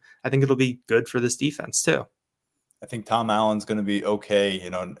Franklin. And I think it'll be good for this defense too. I think Tom Allen's going to be okay.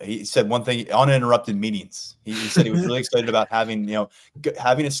 He said one thing: uninterrupted meetings. He said he was really excited about having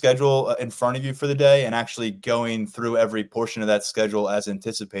a schedule in front of you for the day and actually going through every portion of that schedule as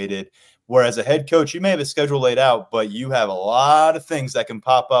anticipated. Whereas a head coach, you may have a schedule laid out, but you have a lot of things that can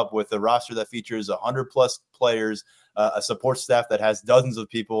pop up with a roster that features 100+ players, a support staff that has dozens of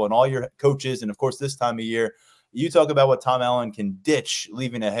people, and all your coaches. And of course, this time of year, you talk about what Tom Allen can ditch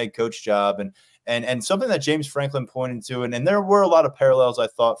leaving a head coach job. And something that James Franklin pointed to, and there were a lot of parallels, I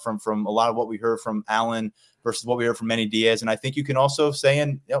thought, from a lot of what we heard from Allen versus what we heard from Manny Diaz. And I think you can also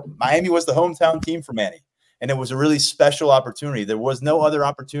say, Miami was the hometown team for Manny, and it was a really special opportunity. There was no other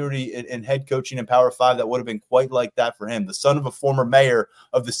opportunity in head coaching in Power 5 that would have been quite like that for him. The son of a former mayor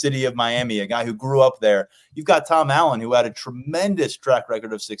of the city of Miami, a guy who grew up there. You've got Tom Allen, who had a tremendous track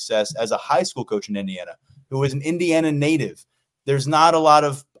record of success as a high school coach in Indiana, who was an Indiana native. There's not a lot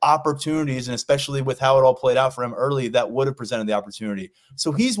of opportunities, and especially with how it all played out for him early, that would have presented the opportunity.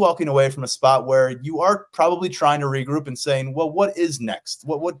 So he's walking away from a spot where you are probably trying to regroup and saying, well, what is next?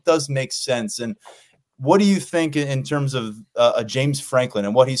 What does make sense? And what do you think in terms of James Franklin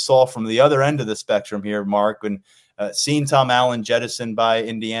and what he saw from the other end of the spectrum here, Mark, when seeing Tom Allen jettisoned by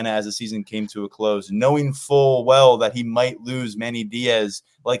Indiana as the season came to a close, knowing full well that he might lose Manny Diaz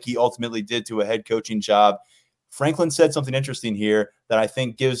like he ultimately did to a head coaching job? Franklin said something interesting here that I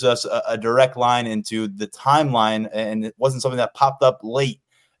think gives us a direct line into the timeline, and it wasn't something that popped up late.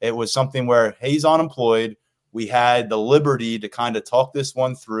 It was something where, hey, he's unemployed. We had the liberty to kind of talk this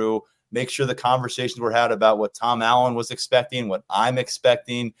one through, make sure the conversations were had about what Tom Allen was expecting, what I'm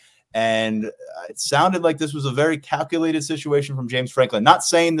expecting. And it sounded like this was a very calculated situation from James Franklin. Not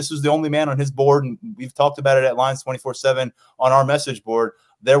saying this was the only man on his board, and we've talked about it at Lions 24/7 on our message board.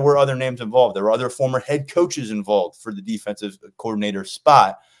 There were other names involved. There were other former head coaches involved for the defensive coordinator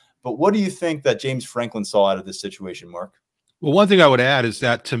spot. But what do you think that James Franklin saw out of this situation, Mark? Well, one thing I would add is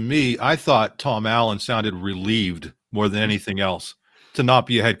that, to me, I thought Tom Allen sounded relieved more than anything else to not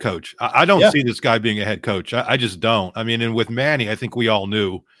be a head coach. I don't see this guy being a head coach. I just don't. I mean, and with Manny, I think we all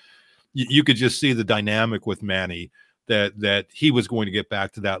knew. You could just see the dynamic with Manny that he was going to get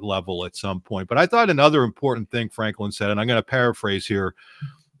back to that level at some point. But I thought another important thing Franklin said, and I'm going to paraphrase here,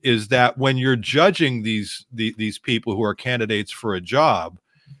 is that when you're judging these people who are candidates for a job,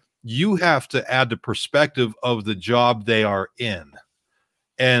 you have to add the perspective of the job they are in.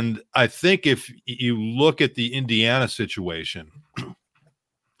 And I think if you look at the Indiana situation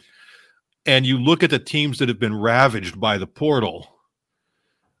and you look at the teams that have been ravaged by the portal,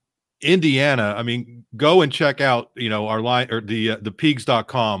 Indiana, I mean, go and check out, our line or the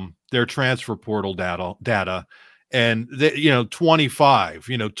Peaks.com, their transfer portal data. And they, 25,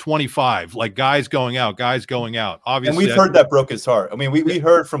 like guys going out. Obviously, and we've heard that broke his heart. I mean, we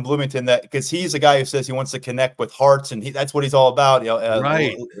heard from Bloomington that because he's a guy who says he wants to connect with hearts, and that's what he's all about.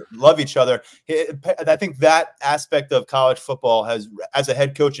 Right. Love each other. I think that aspect of college football has, as a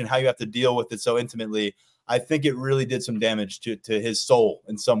head coach, and how you have to deal with it so intimately, I think it really did some damage to his soul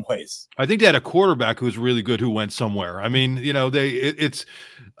in some ways. I think they had a quarterback who was really good who went somewhere. I mean,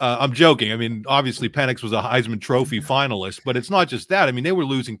 I'm joking. I mean, obviously Penix was a Heisman Trophy finalist, but it's not just that. I mean, they were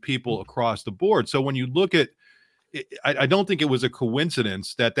losing people across the board. So when you look at it, I don't think it was a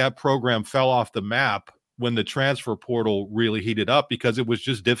coincidence that program fell off the map when the transfer portal really heated up, because it was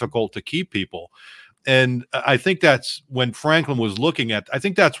just difficult to keep people. And I think that's when Franklin was looking at, I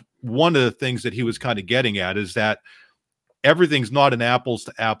think that's one of the things that he was kind of getting at, is that everything's not an apples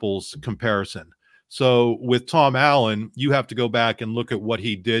to apples comparison. So with Tom Allen, you have to go back and look at what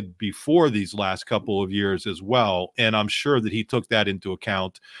he did before these last couple of years as well. And I'm sure that he took that into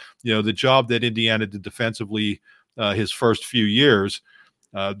account. The job that Indiana did defensively his first few years,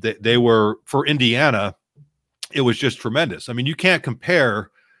 they were, for Indiana, it was just tremendous. I mean, you can't compare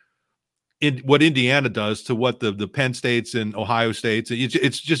what Indiana does to what the Penn States and Ohio States.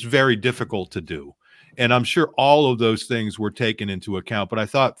 It's just very difficult to do. And I'm sure all of those things were taken into account. But I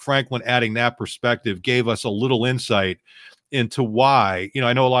thought Franklin adding that perspective gave us a little insight into why.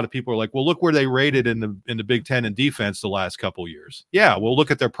 I know a lot of people are like, well, look where they rated in the Big Ten in defense the last couple of years. Yeah, well, look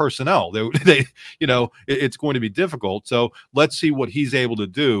at their personnel. They it's going to be difficult. So let's see what he's able to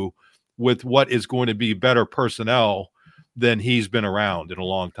do with what is going to be better personnel than he's been around in a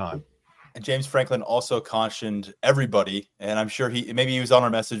long time. And James Franklin also cautioned everybody, and I'm sure maybe he was on our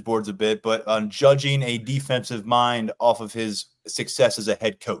message boards a bit, but on judging a defensive mind off of his success as a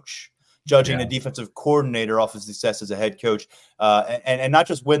head coach, judging a defensive coordinator off his success as a head coach, and not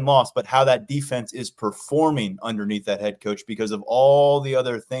just win-loss, but how that defense is performing underneath that head coach because of all the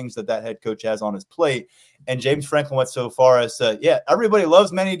other things that head coach has on his plate. And James Franklin went so far as to, everybody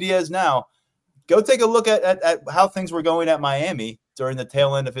loves Manny Diaz now. Go take a look at how things were going at Miami during the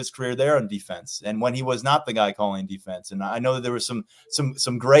tail end of his career there on defense, and when he was not the guy calling defense. And I know that there was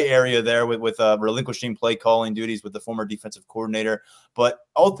some gray area there with relinquishing play calling duties with the former defensive coordinator. But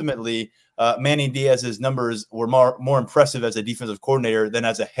ultimately, Manny Diaz's numbers were more impressive as a defensive coordinator than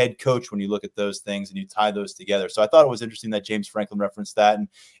as a head coach when you look at those things and you tie those together. So I thought it was interesting that James Franklin referenced that. And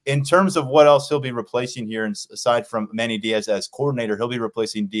in terms of what else he'll be replacing here, and aside from Manny Diaz as coordinator, he'll be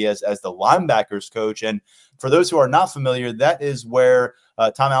replacing Diaz as the linebackers coach. And for those who are not familiar, that is where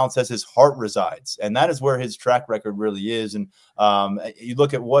Tom Allen says his heart resides, and that is where his track record really is. And you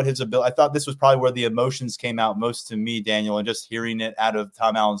look at what his ability, I thought this was probably where the emotions came out most to me, Daniel, and just hearing it out of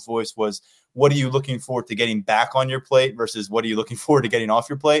Tom Allen's voice was, what are you looking forward to getting back on your plate versus what are you looking forward to getting off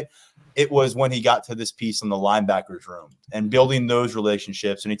your plate? It was when he got to this piece in the linebackers room and building those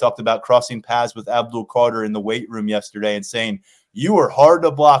relationships. And he talked about crossing paths with Abdul Carter in the weight room yesterday and saying, you were hard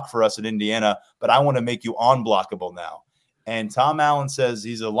to block for us at Indiana, but I want to make you unblockable now. And Tom Allen says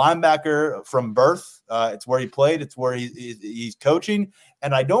he's a linebacker from birth. It's where he played. It's where he's coaching.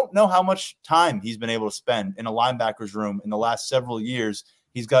 And I don't know how much time he's been able to spend in a linebacker's room in the last several years.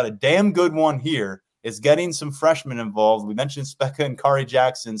 He's got a damn good one here. It's getting some freshmen involved. We mentioned Specca and Kari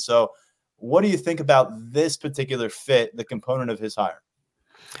Jackson. So what do you think about this particular fit, the component of his hire?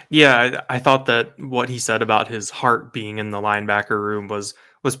 Yeah, I thought that what he said about his heart being in the linebacker room was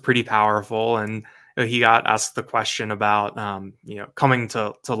pretty powerful, and he got asked the question about coming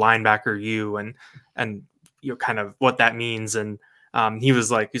to linebacker U and kind of what that means, and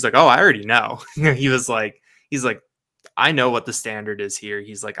he's like, oh, I already know. He's like, I know what the standard is here.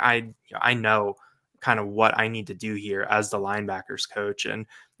 He's like, I know kind of what I need to do here as the linebackers coach, and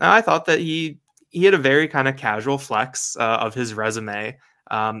I thought that he had a very kind of casual flex of his resume.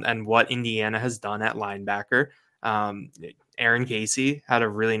 And what Indiana has done at linebacker. Aaron Casey had a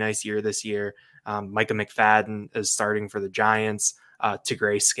really nice year this year. Micah McFadden is starting for the Giants.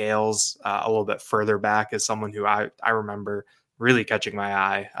 Tigray Scales, a little bit further back, is someone who I remember really catching my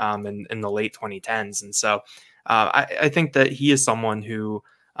eye in the late 2010s. And so I think that he is someone who,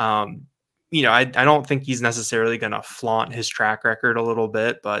 I don't think he's necessarily going to flaunt his track record a little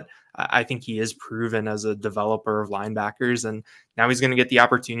bit, but I think he is proven as a developer of linebackers, and now he's going to get the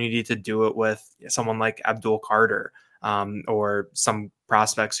opportunity to do it with someone like Abdul Carter or some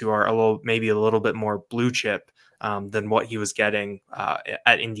prospects who are maybe a little bit more blue chip than what he was getting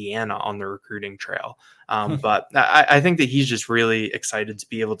at Indiana on the recruiting trail. But I think that he's just really excited to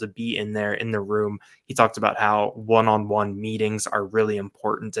be able to be in there in the room. He talked about how one-on-one meetings are really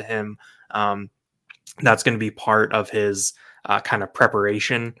important to him. That's going to be part of his kind of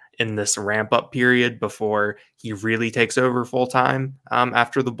preparation in this ramp up period before he really takes over full time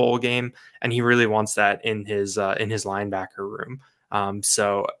after the bowl game. And he really wants that in his linebacker room.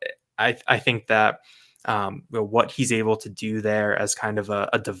 So I think that what he's able to do there as kind of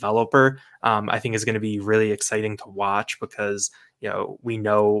a developer, I think is going to be really exciting to watch because, we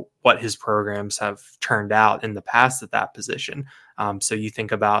know what his programs have turned out in the past at that position. So you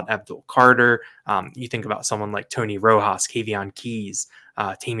think about Abdul Carter, you think about someone like Tony Rojas, Kavion Keys,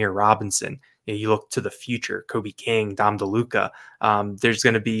 Tamir Robinson. You look to the future, Kobe King, Dom DeLuca. There's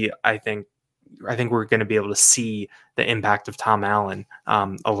going to be, I think we're going to be able to see the impact of Tom Allen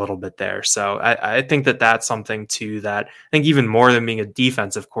a little bit there. So I think that that's something too that I think even more than being a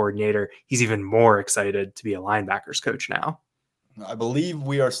defensive coordinator, he's even more excited to be a linebackers coach now. I believe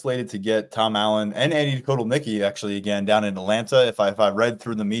we are slated to get Tom Allen and Andy Kotelnicki actually again down in Atlanta. If I read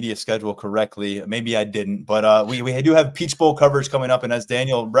through the media schedule correctly, maybe I didn't, but we do have Peach Bowl coverage coming up. And as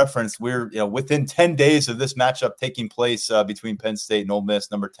Daniel referenced, we're within 10 days of this matchup taking place between Penn State and Ole Miss,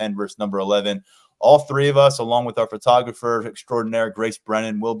 number 10 versus number 11. All three of us, along with our photographer extraordinaire, Grace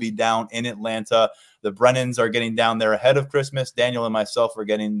Brennan, will be down in Atlanta. The Brennans are getting down there ahead of Christmas. Daniel and myself are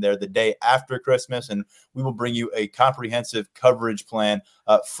getting there the day after Christmas, and we will bring you a comprehensive coverage plan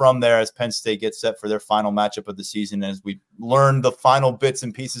from there as Penn State gets set for their final matchup of the season, as we learn the final bits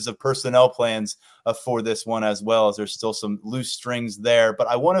and pieces of personnel plans for this one, as well as there's still some loose strings there. But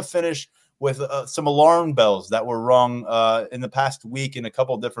I want to finish with some alarm bells that were rung in the past week in a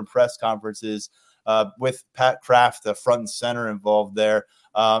couple of different press conferences with Pat Kraft, the front and center involved there.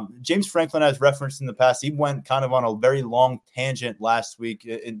 James Franklin has referenced in the past. He went kind of on a very long tangent last week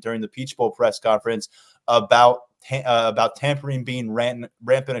during the Peach Bowl press conference about tampering being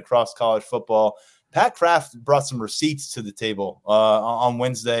rampant across college football. Pat Kraft brought some receipts to the table on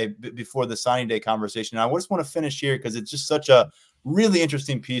Wednesday before the signing day conversation. And I just want to finish here because it's just such a really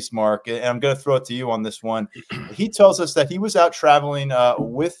interesting piece, Mark, and I'm going to throw it to you on this one. He tells us that he was out traveling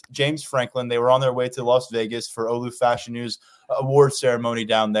with James Franklin. They were on their way to Las Vegas for Olu Fashion News award ceremony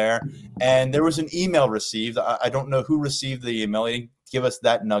down there, and there was an email received. I don't know who received the email. He didn't give us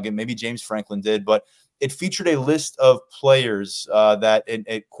that nugget. Maybe James Franklin did, but it featured a list of players that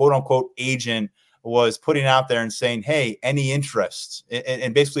a quote-unquote agent was putting out there and saying, hey, any interest,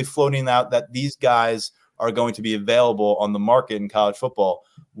 and basically floating out that these guys are going to be available on the market in college football.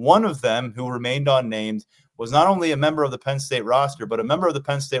 One of them, who remained unnamed, was not only a member of the Penn State roster, but a member of the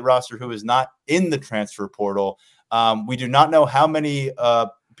Penn State roster who is not in the transfer portal. We do not know how many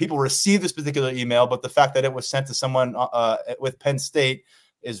people received this particular email, but the fact that it was sent to someone with Penn State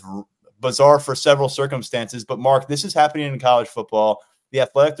is bizarre for several circumstances. But Mark, this is happening in college football. The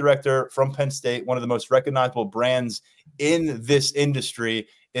athletic director from Penn State, one of the most recognizable brands in this industry,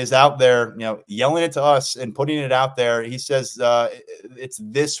 is out there, yelling it to us and putting it out there. He says it's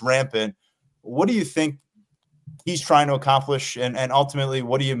this rampant. What do you think he's trying to accomplish? And ultimately,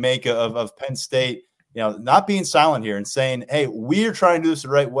 what do you make of Penn State, not being silent here and saying, hey, we're trying to do this the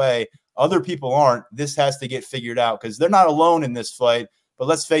right way. Other people aren't. This has to get figured out because they're not alone in this fight. But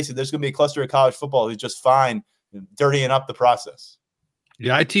let's face it, there's going to be a cluster of college football who's just fine dirtying up the process.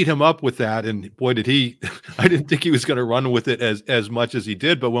 Yeah, I teed him up with that, and boy, did he! I didn't think he was going to run with it as much as he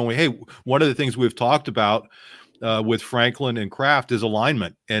did. But one of the things we've talked about with Franklin and Kraft is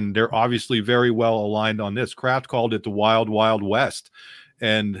alignment, and they're obviously very well aligned on this. Kraft called it the Wild Wild West,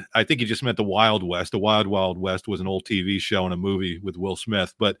 And I think he just meant the Wild West. The Wild Wild West was an old TV show and a movie with Will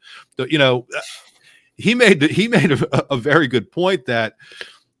Smith. But, he made a very good point that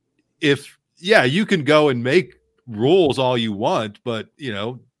you can go and make rules all you want, but,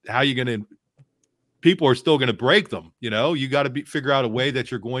 how are you going to – people are still going to break them. You got to figure out a way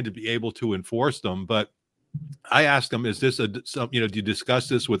that you're going to be able to enforce them. But I asked him, is this do you discuss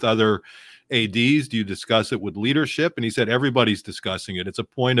this with other ADs? Do you discuss it with leadership? And he said, everybody's discussing it. It's a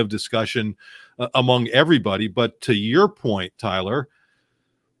point of discussion among everybody. But to your point, Tyler,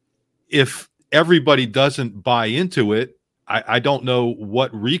 if everybody doesn't buy into it, I don't know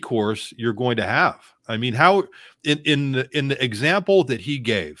what recourse you're going to have. I mean, how in the example that he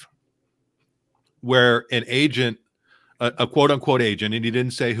gave, where an agent, a quote unquote agent, and he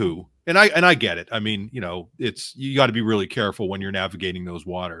didn't say who, and I get it. I mean, you got to be really careful when you're navigating those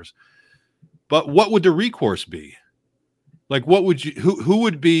waters. But what would the recourse be? Like, what would who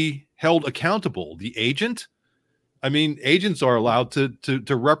would be held accountable? The agent? I mean, agents are allowed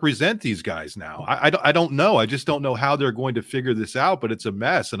to represent these guys now. I don't know. I just don't know how they're going to figure this out, but it's a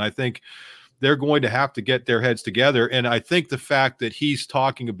mess. And I think they're going to have to get their heads together. And I think the fact that he's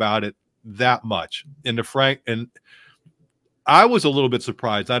talking about it that much and I was a little bit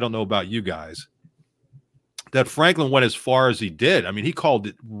surprised. I don't know about you guys, that Franklin went as far as he did. I mean, he called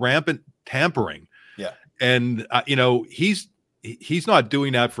it rampant tampering. Yeah. And, he's not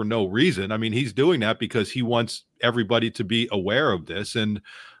doing that for no reason. I mean, he's doing that because he wants everybody to be aware of this. And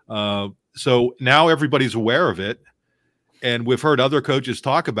so now everybody's aware of it. And we've heard other coaches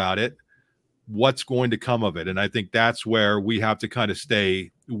talk about it. What's going to come of it? And I think that's where we have to kind of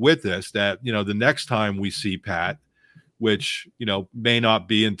stay with this, that, the next time we see Pat, which, may not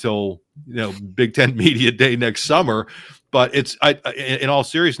be until, Big Ten Media Day next summer, but in all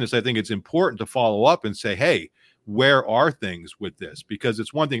seriousness, I think it's important to follow up and say, hey, where are things with this? Because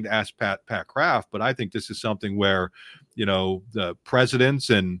it's one thing to ask Pat Kraft, but I think this is something where, the presidents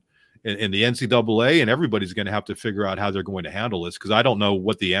and the NCAA and everybody's going to have to figure out how they're going to handle this, because I don't know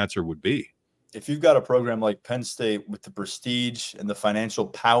what the answer would be. If you've got a program like Penn State with the prestige and the financial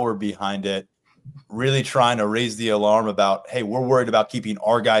power behind it, really trying to raise the alarm about, hey, we're worried about keeping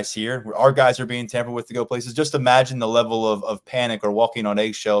our guys here. Our guys are being tampered with to go places. Just imagine the level of panic or walking on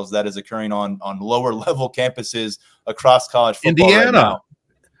eggshells that is occurring on lower level campuses across college football. Indiana. Right now.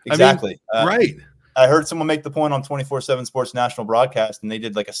 Exactly. I mean, right. I heard someone make the point on 24/7 Sports National Broadcast, and they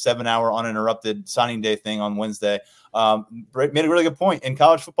did like a 7-hour uninterrupted signing day thing on Wednesday. Made a really good point. In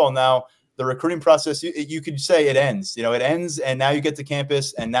college football now, the recruiting process, you could say it ends. It ends, and now you get to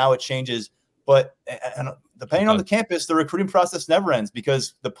campus, and now it changes. But depending on the campus, the recruiting process never ends,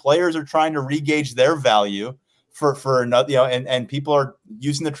 because the players are trying to regauge their value for another, and people are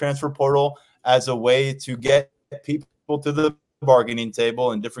using the transfer portal as a way to get people to the bargaining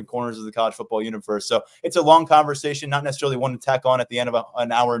table in different corners of the college football universe. So it's a long conversation, not necessarily one to tack on at the end of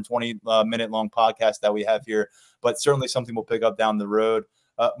an hour and 20 minute long podcast that we have here, but certainly something we'll pick up down the road.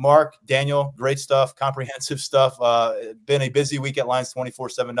 Mark, Daniel, great stuff, comprehensive stuff. Been a busy week at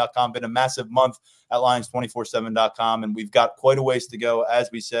Lions247.com, been a massive month at Lions247.com, and we've got quite a ways to go, as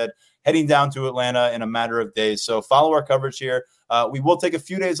we said, heading down to Atlanta in a matter of days. So follow our coverage here. We will take a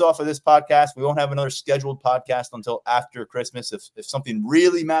few days off of this podcast. We won't have another scheduled podcast until after Christmas. If something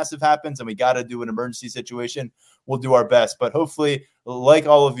really massive happens and we got to do an emergency situation, we'll do our best. But hopefully, like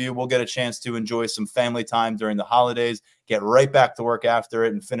all of you, we'll get a chance to enjoy some family time during the holidays, get right back to work after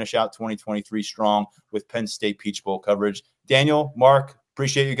it, and finish out 2023 strong with Penn State Peach Bowl coverage. Daniel, Mark,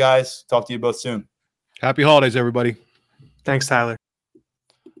 appreciate you guys. Talk to you both soon. Happy holidays, everybody. Thanks, Tyler.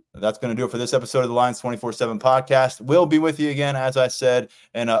 That's going to do it for this episode of the Lions 24/7 podcast. We'll be with you again, as I said,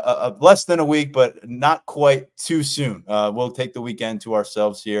 in a less than a week, but not quite too soon. We'll take the weekend to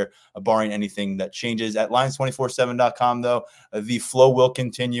ourselves here, barring anything that changes. At Lions247.com, though, the flow will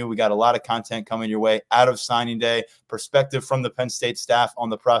continue. We got a lot of content coming your way out of signing day, perspective from the Penn State staff on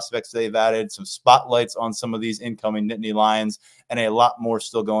the prospects they've added, some spotlights on some of these incoming Nittany Lions, and a lot more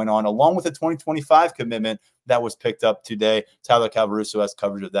still going on, along with a 2025 commitment that was picked up today. Tyler Calvaruso has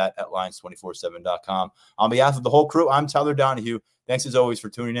coverage of that at Lions247.com. On behalf of the whole crew, I'm Tyler Donahue. Thanks as always for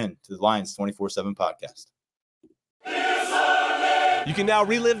tuning in to the Lions 24/7 podcast. You can now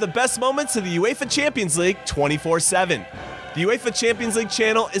relive the best moments of the UEFA Champions League 24/7. The UEFA Champions League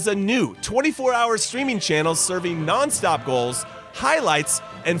channel is a new 24-hour streaming channel serving non-stop goals, highlights,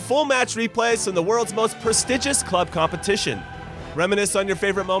 and full match replays from the world's most prestigious club competition. Reminisce on your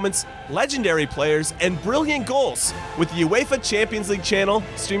favorite moments, legendary players, and brilliant goals with the UEFA Champions League channel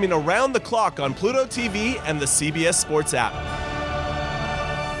streaming around the clock on Pluto TV and the CBS Sports app.